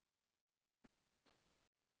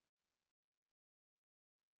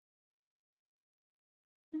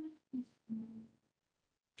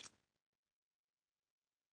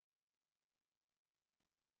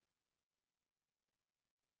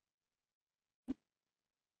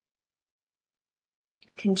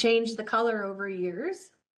 can change the color over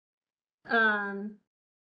years. What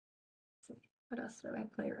else do I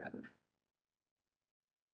play around?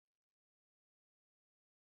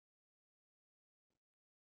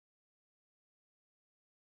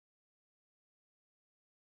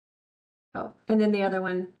 Oh, and then the other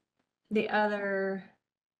one, the other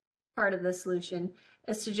part of the solution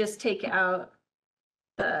is to just take out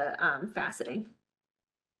the faceting.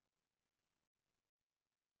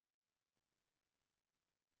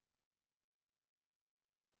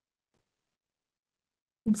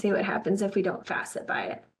 And see what happens if we don't facet by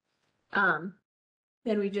it. Then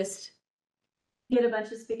we just get a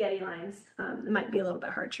bunch of spaghetti lines. It might be a little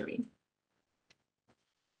bit hard to read.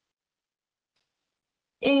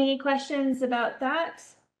 Any questions about that?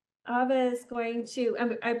 Ava is going to,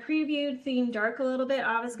 I previewed theme dark a little bit.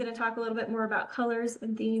 Ava's going to talk a little bit more about colors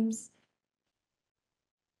and themes.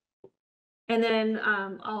 And then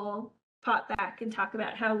I'll pop back and talk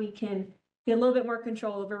about how we can get a little bit more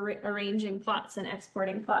control over arranging plots and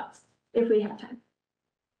exporting plots if we have time.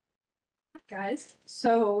 Guys,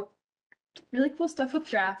 so really cool stuff with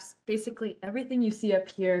drafts. Basically, everything you see up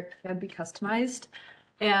here can be customized,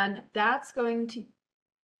 and that's going to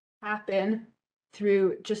happen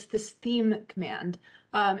through just this theme command.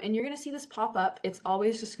 And you're going to see this pop up. It's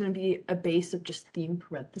always just going to be a base of just theme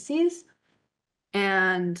parentheses.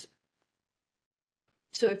 And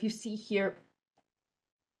so if you see here,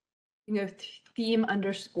 theme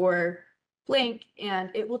underscore blank, and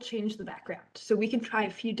it will change the background. So we can try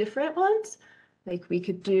a few different ones. Like we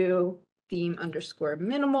could do theme underscore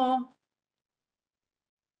minimal.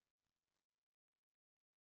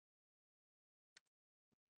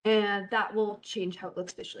 And that will change how it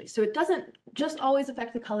looks visually. So it doesn't just always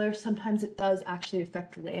affect the color. Sometimes it does actually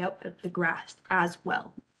affect the layout of the graph as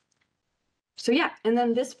well. So yeah, and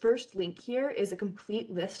then this first link here is a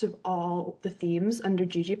complete list of all the themes under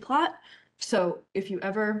ggplot. So if you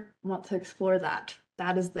ever want to explore that,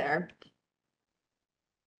 that is there.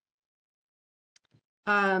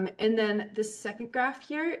 And then this second graph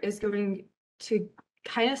here is going to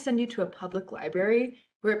kind of send you to a public library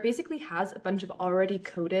where it basically has a bunch of already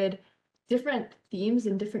coded different themes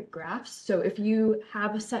and different graphs. So if you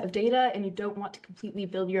have a set of data and you don't want to completely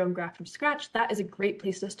build your own graph from scratch, that is a great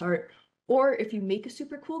place to start. Or if you make a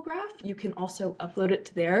super cool graph, you can also upload it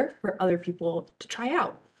to there for other people to try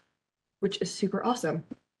out, which is super awesome.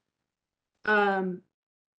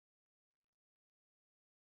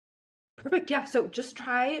 Perfect, yeah, so just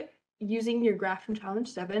try using your graph from Challenge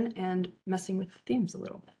 7 and messing with the themes a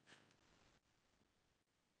little bit.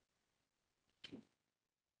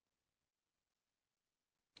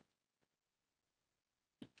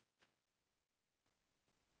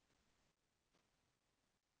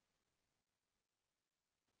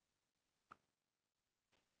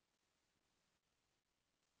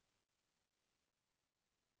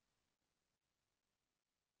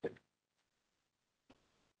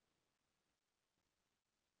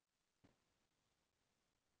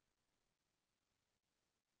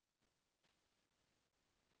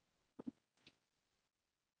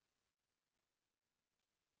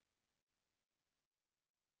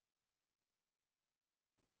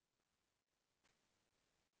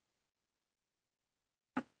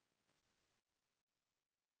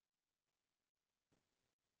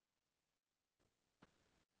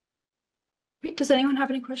 Great. Does anyone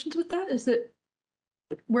have any questions with that? Is it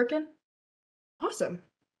working? Awesome.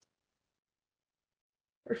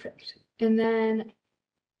 Perfect. And then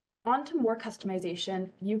on to more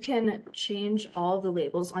customization, you can change all the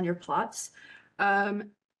labels on your plots.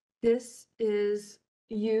 This is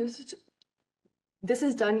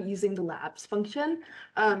done using the labs function.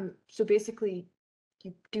 So basically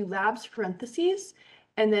you do labs parentheses,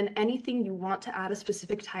 and then anything you want to add a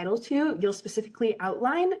specific title to, you'll specifically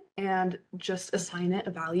outline and just assign it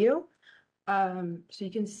a value. So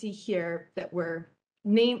you can see here that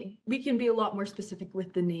we can be a lot more specific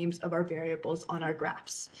with the names of our variables on our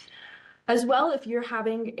graphs. As well, if you're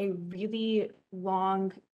having a really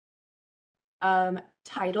long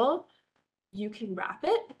title, you can wrap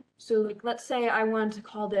it. So like, let's say I want to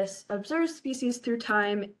call this Observed Species Through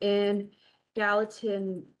Time in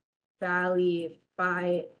Gallatin Valley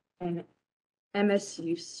by an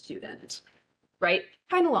MSU student, right?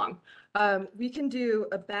 Kind of long. We can do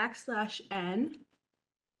a \n,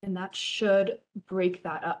 and that should break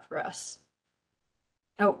that up for us.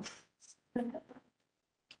 Oh.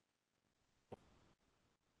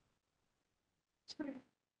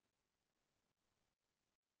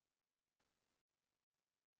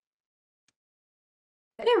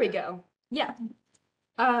 There we go. Yeah.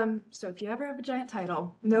 So if you ever have a giant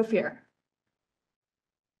title, no fear.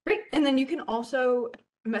 Great. And then you can also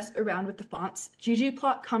mess around with the fonts,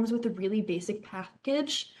 ggplot comes with a really basic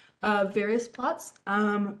package of various plots,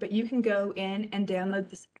 but you can go in and download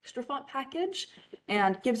this extra font package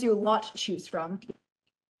and gives you a lot to choose from.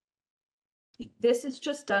 This is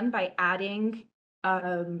just done by adding,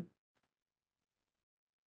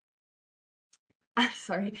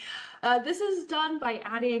 sorry, this is done by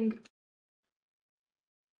adding,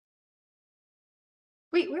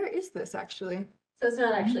 wait, where is this actually? So it's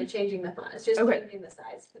not actually changing the font, it's just Okay. changing the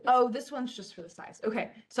size. Oh, this one's just for the size.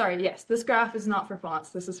 Okay, sorry, yes, this graph is not for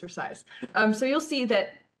fonts, this is for size. So you'll see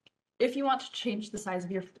that if you want to change the size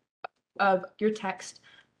of your text,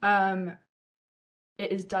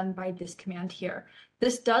 it is done by this command here.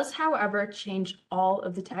 This does, however, change all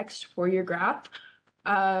of the text for your graph.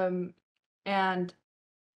 And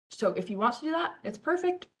so if you want to do that, it's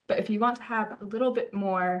perfect. But if you want to have a little bit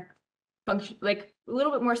more function, like a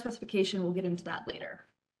little bit more specification, we'll get into that later.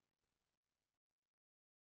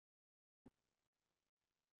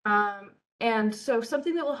 And so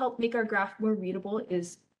something that will help make our graph more readable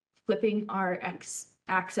is flipping our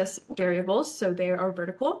x-axis variables so they are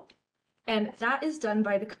vertical. And that is done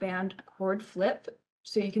by the command chord flip.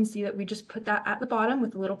 So you can see that we just put that at the bottom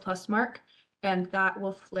with a little plus mark, and that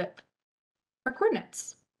will flip our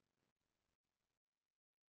coordinates.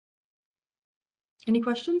 Any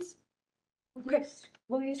questions? Okay.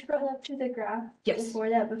 Will you scroll up to the graph? Yes. Before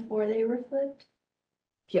that, before they were flipped?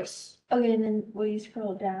 Yes. Okay, and then will you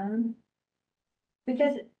scroll down?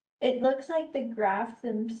 Because it looks like the graphs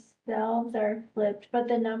themselves are flipped, but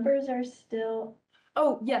the numbers are still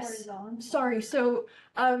Oh, yes. horizontal. Sorry. So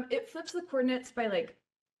it flips the coordinates by like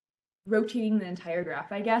rotating the entire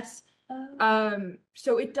graph, I guess.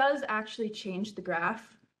 So it does actually change the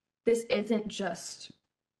graph. This isn't just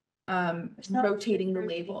not rotating the rotating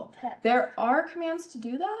label. text. There are commands to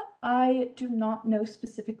do that. I do not know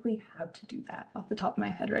specifically how to do that off the top of my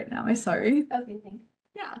head right now. I'm sorry. Okay, thanks.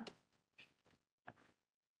 Yeah.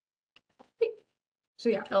 So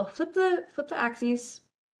yeah, I'll flip the axes.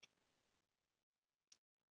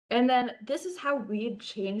 And then this is how we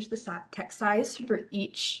change the text size for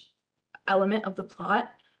each element of the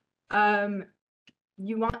plot.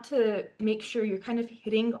 You want to make sure you're kind of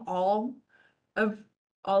hitting all of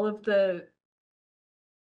the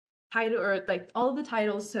title, or like all of the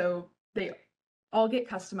titles, so they all get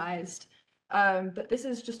customized. But this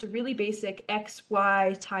is just a really basic X,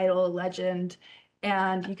 Y title legend,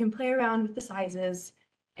 and you can play around with the sizes,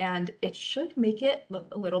 and it should make it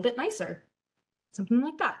look a little bit nicer. Something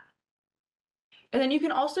like that. And then you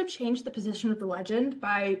can also change the position of the legend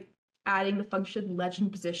by adding the function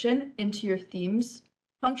legend position into your themes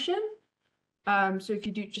function. So if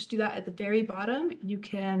you just do that at the very bottom, you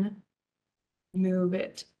can move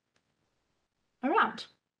it around.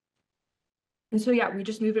 And so yeah, we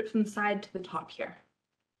just move it from the side to the top here.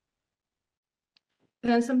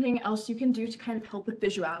 And then something else you can do to kind of help with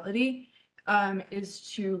visuality is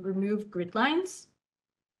to remove grid lines.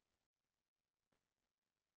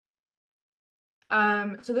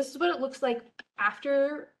 So this is what it looks like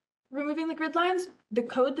after removing the grid lines. The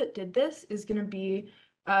code that did this is going to be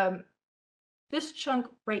this chunk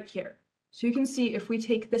right here. So you can see if we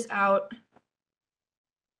take this out.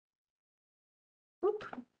 Oop.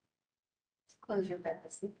 Close your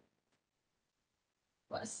parentheses.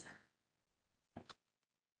 Plus.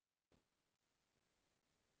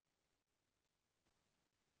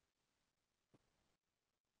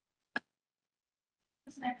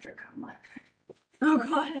 It's an extra comma. Oh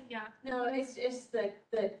God. Yeah. No, it's the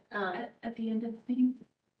At the end of the thing.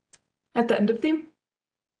 At the end of theme?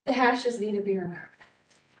 the hashes need to be removed.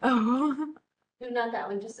 Oh. No, not that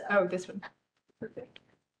one, just. Oh, this one. Perfect.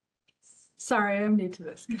 Sorry, I'm new to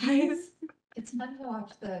this, guys. It's fun to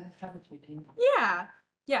watch the troubleshooting. Yeah.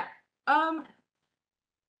 Yeah.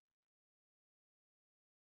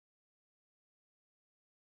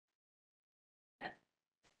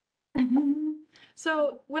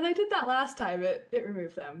 So when I did that last time, it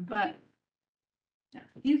removed them, but Yeah.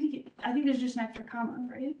 You can get, I think there's just an extra comma,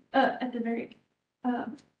 right? At the very,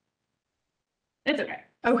 it's okay.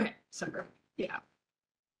 okay, sorry. Yeah.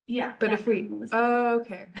 Yeah. But that if we, comma was-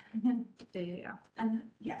 okay. Yeah. And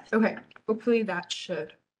yes. Okay, hopefully that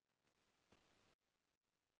should.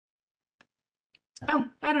 Oh,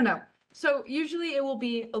 I don't know. So usually it will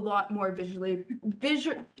be a lot more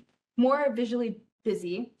more visually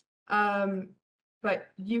busy. But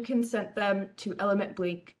you can set them to element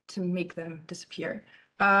blank to make them disappear.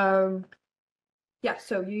 Yeah,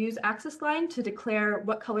 so you use axis line to declare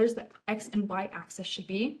what colors the X and Y axis should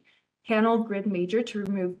be. Panel grid major to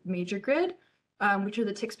remove major grid, which are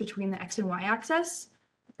the ticks between the X and Y axis,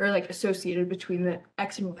 or like associated between the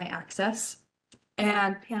X and Y axis.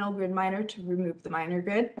 and panel grid minor to remove the minor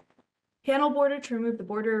grid, panel border to remove the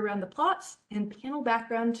border around the plots, and panel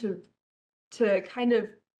background to kind of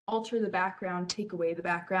alter the background, take away the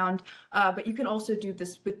background. But you can also do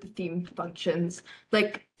this with the theme functions,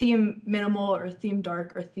 like theme minimal or theme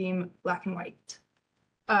dark or theme black and white.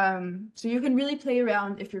 So you can really play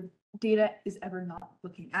around if your data is ever not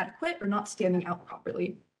looking adequate or not standing out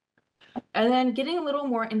properly. And then getting a little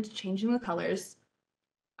more into changing the colors,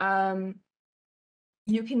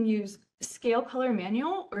 you can use scale color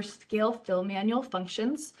manual or scale fill manual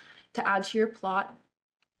functions to add to your plot.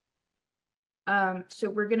 So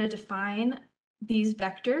we're going to define these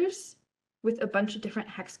vectors with a bunch of different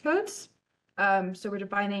hex codes. So we're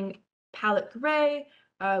defining palette gray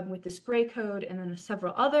with this gray code and then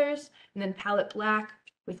several others, and then palette black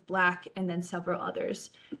with black and then several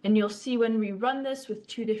others. And you'll see when we run this with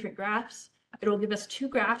two different graphs, it'll give us two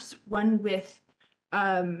graphs, one with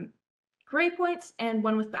gray points and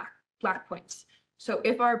one with black points. So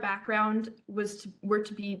if our background were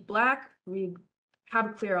to be black, we have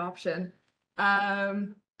a clear option.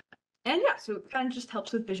 And yeah, so it kind of just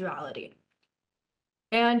helps with visuality.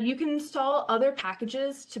 And you can install other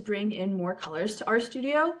packages to bring in more colors to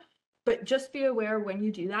RStudio, but just be aware when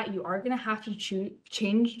you do that, you are going to have to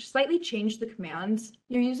slightly change the commands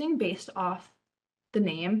you're using based off the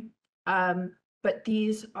name. But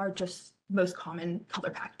these are just most common color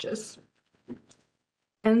packages.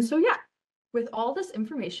 And so yeah, with all this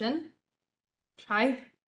information, try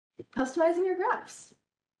customizing your graphs.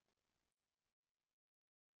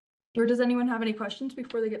 Or does anyone have any questions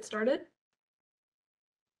before they get started?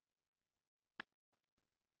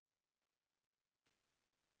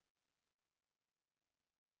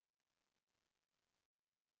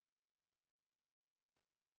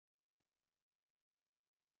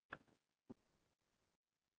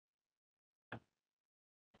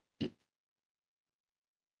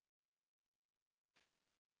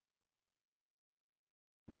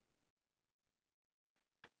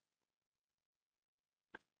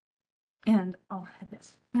 And I'll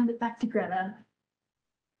hand it back to Greta.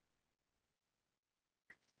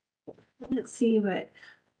 Let's see what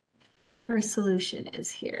our solution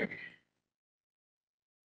is here.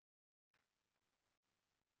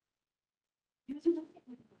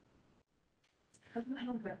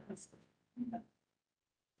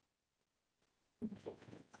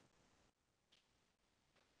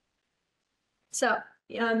 So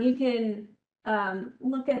you can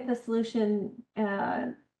look at the solution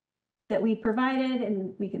that we provided,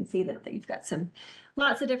 and we can see that you've got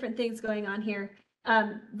lots of different things going on here.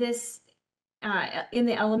 This in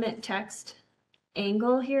the element text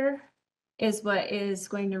angle here is what is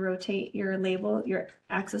going to rotate your label, your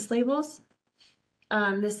axis labels.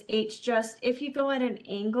 This H-just, if you go at an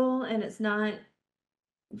angle and it's not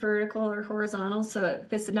vertical or horizontal, so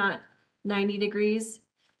if it's not 90 degrees,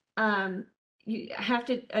 you have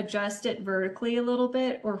to adjust it vertically a little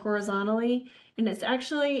bit or horizontally. And it's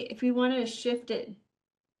actually, if you want to shift it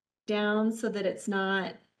down so that it's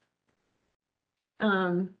not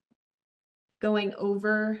going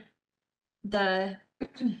over the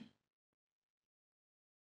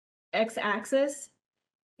x-axis,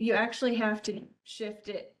 you actually have to shift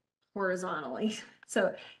it horizontally.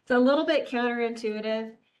 So it's a little bit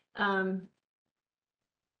counterintuitive.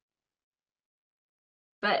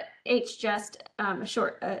 But H-just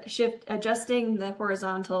shift adjusting the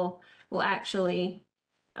horizontal will actually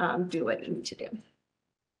do what you need to do.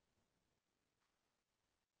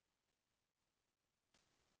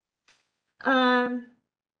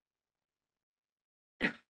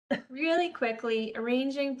 Really quickly,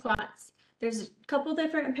 arranging plots. There's a couple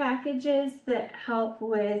different packages that help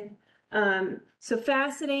with, so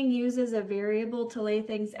faceting uses a variable to lay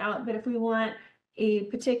things out, but if we want a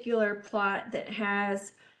particular plot that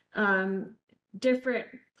has different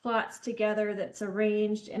plots together that's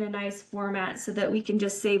arranged in a nice format so that we can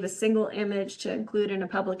just save a single image to include in a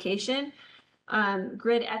publication,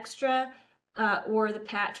 Grid Extra or the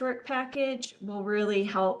patchwork package will really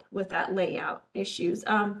help with that layout issues.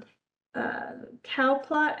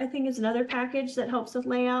 CowPlot, I think, is another package that helps with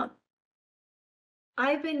layout.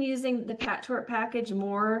 I've been using the patchwork package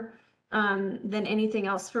more than anything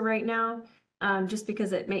else for right now, just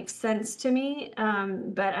because it makes sense to me.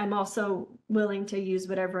 But I'm also willing to use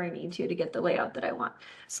whatever I need to get the layout that I want.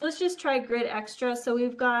 So let's just try Grid Extra. So we're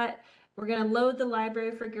going to load the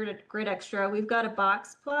library for Grid Extra. We've got a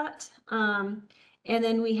box plot, and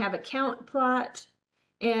then we have a count plot.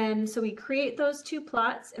 And so we create those two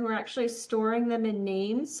plots, and we're actually storing them in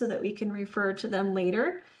names so that we can refer to them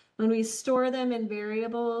later. When we store them in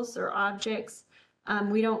variables or objects,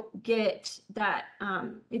 we don't get that,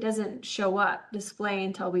 it doesn't show up display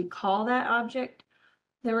until we call that object.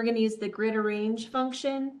 Then we're going to use the grid arrange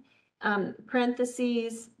function,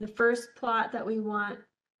 parentheses, the first plot that we want,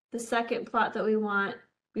 the second plot that we want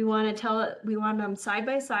to tell it, we want them side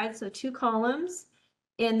by side, so 2 columns.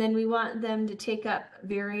 And then we want them to take up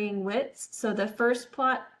varying widths. So the first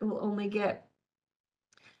plot will only get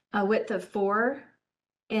a width of 4.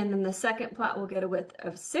 And then the second plot will get a width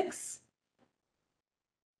of 6.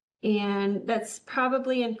 And that's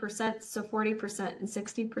probably in percent, so 40% and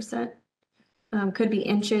 60%. Could be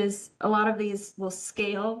inches. A lot of these will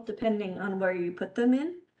scale depending on where you put them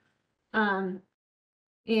in.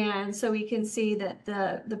 And so we can see that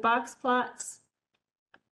the box plots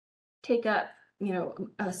take up, you know,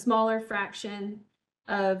 a smaller fraction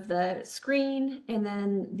of the screen, and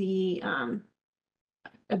then the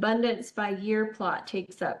abundance by year plot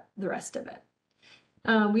takes up the rest of it.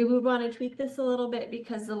 We would want to tweak this a little bit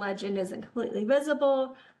because the legend isn't completely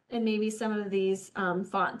visible, and maybe some of these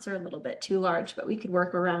fonts are a little bit too large, but we could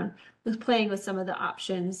work around with playing with some of the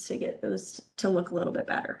options to get those to look a little bit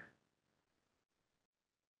better.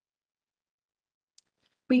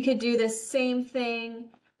 We could do the same thing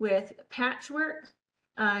with patchwork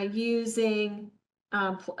using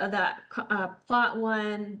plot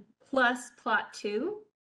 1 plus plot 2,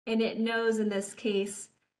 and it knows in this case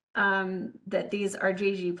that these are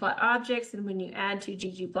ggplot objects, and when you add 2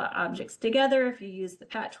 ggplot objects together, if you use the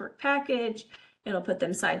patchwork package, it'll put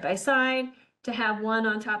them side by side. To have one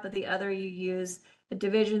on top of the other, you use a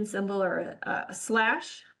division symbol or a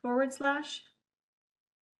slash, //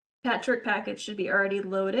 Patchwork package should be already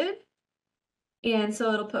loaded, and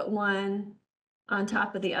so it'll put one on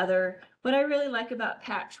top of the other. What I really like about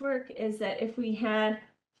patchwork is that if we had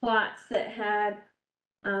plots that had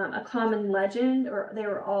a common legend, or they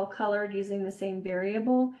were all colored using the same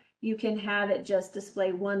variable, you can have it just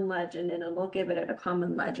display one legend and it'll give it a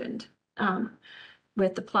common legend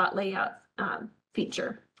with the plot layout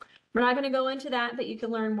feature. We're not going to go into that, but you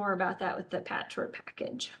can learn more about that with the patchwork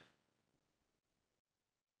package.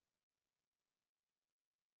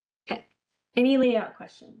 Okay, any layout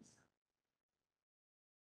questions?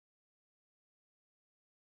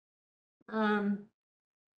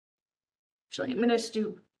 Actually, I'm gonna just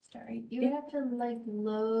do, Sorry, you would have to like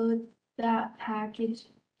load that package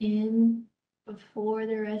in before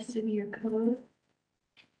the rest of your code.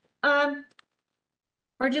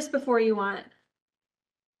 or just before you want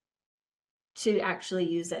to actually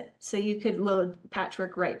use it. So you could load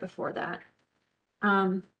patchwork right before that.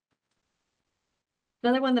 Another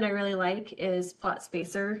one that I really like is plot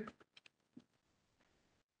spacer.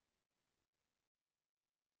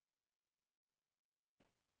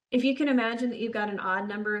 If you can imagine that you've got an odd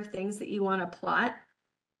number of things that you want to plot,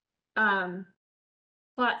 plot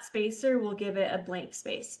spacer will give it a blank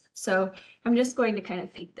space. So I'm just going to kind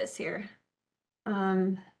of take this here.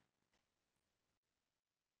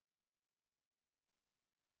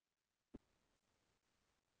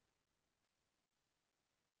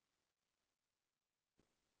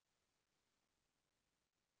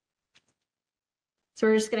 So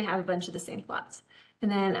we're just going to have a bunch of the same plots. And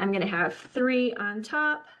then I'm going to have 3 on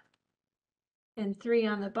top and 3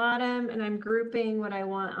 on the bottom. And I'm grouping what I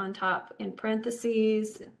want on top in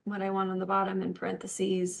parentheses, what I want on the bottom in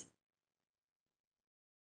parentheses.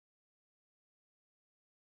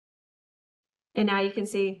 And now you can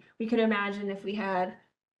see, we could imagine if we had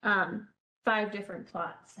 5 different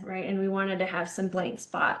plots, right? And we wanted to have some blank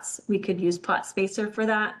spots. We could use plot spacer for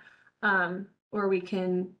that. Or we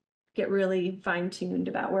can get really fine-tuned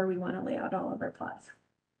about where we want to lay out all of our plots.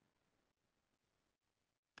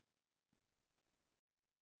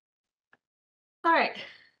 All right,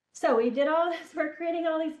 so we did all this, we're creating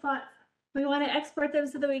all these plots. We want to export them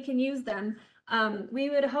so that we can use them. We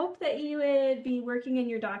would hope that you would be working in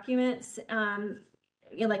your documents,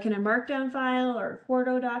 like in a markdown file or a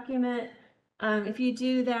Quarto document. If you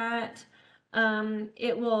do that,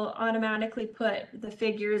 it will automatically put the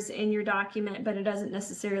figures in your document, but it doesn't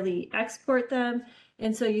necessarily export them.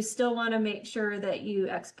 And so you still want to make sure that you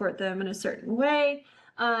export them in a certain way.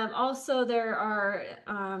 Also, there are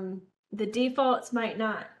the defaults might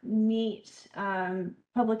not meet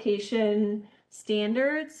publication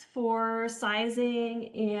standards for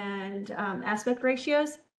sizing and aspect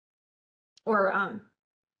ratios or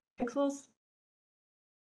pixels.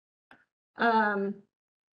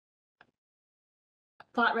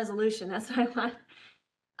 Plot resolution, that's what I want.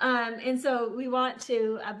 And so we want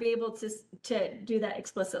to be able to do that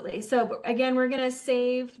explicitly. So again, we're going to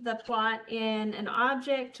save the plot in an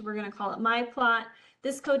object. We're going to call it my plot.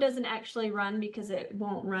 This code doesn't actually run because it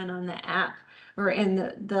won't run on the app or in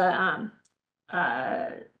the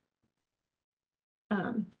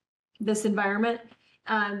this environment.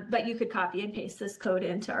 But you could copy and paste this code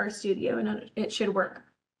into RStudio and it should work.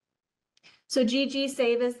 So GG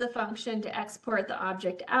save is the function to export the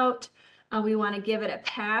object out. We want to give it a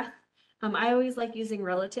path. I always like using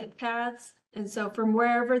relative paths. And so from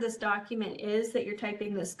wherever this document is that you're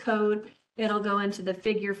typing this code, it'll go into the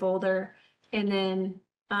figure folder and then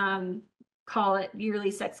call it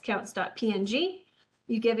yearlysexcounts.png.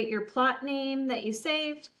 You give it your plot name that you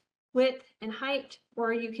saved, width and height,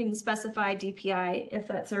 or you can specify DPI if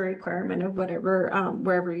that's a requirement of whatever,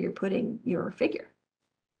 wherever you're putting your figure.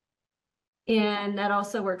 And that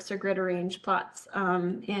also works for grid arrange plots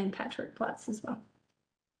and patchwork plots as well.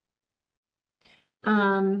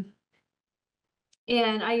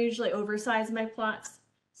 And I usually oversize my plots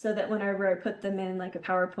so that whenever I put them in like a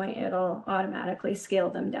PowerPoint, it'll automatically scale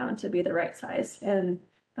them down to be the right size and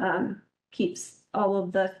keeps all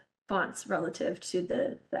of the fonts relative to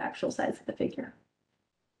the actual size of the figure.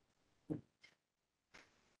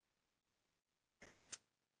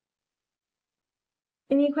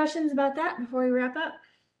 Any questions about that before we wrap up?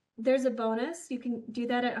 There's a bonus. You can do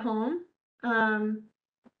that at home.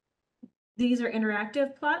 These are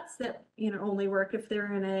interactive plots that only work if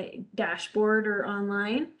they're in a dashboard or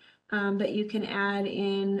online, but you can add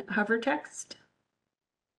in hover text,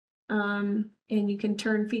 and you can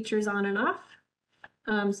turn features on and off.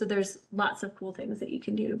 So there's lots of cool things that you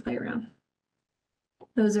can do to play around.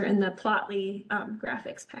 Those are in the Plotly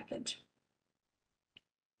graphics package.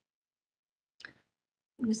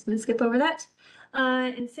 I'm just going to skip over that.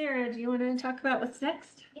 And Sarah, do you want to talk about what's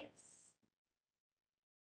next? Yes.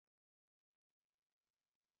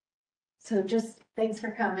 So just thanks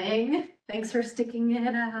for coming. Thanks for sticking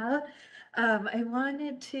it out. I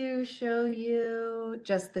wanted to show you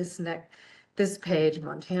just this page,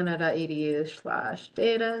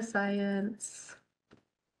 montana.edu/data science.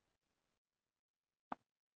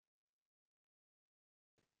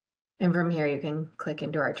 And from here, you can click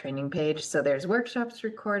into our training page. So there's workshops,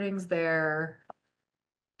 recordings there.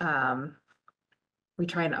 We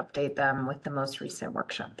try and update them with the most recent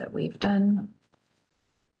workshop that we've done.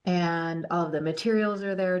 And all of the materials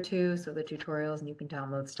are there too. So the tutorials, and you can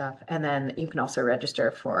download stuff. And then you can also register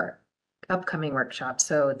for upcoming workshops.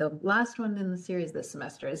 So the last one in the series this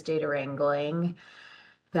semester is data wrangling.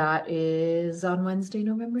 That is on Wednesday,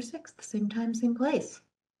 November 6th, same time, same place.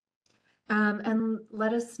 And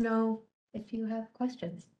let us know if you have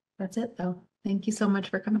questions. That's it though. Thank you so much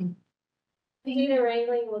for coming. Data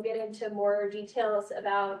wrangling, we'll get into more details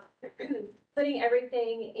about putting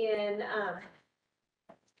everything in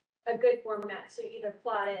a good format, so either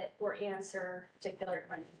plot it or answer particular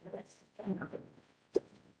questions.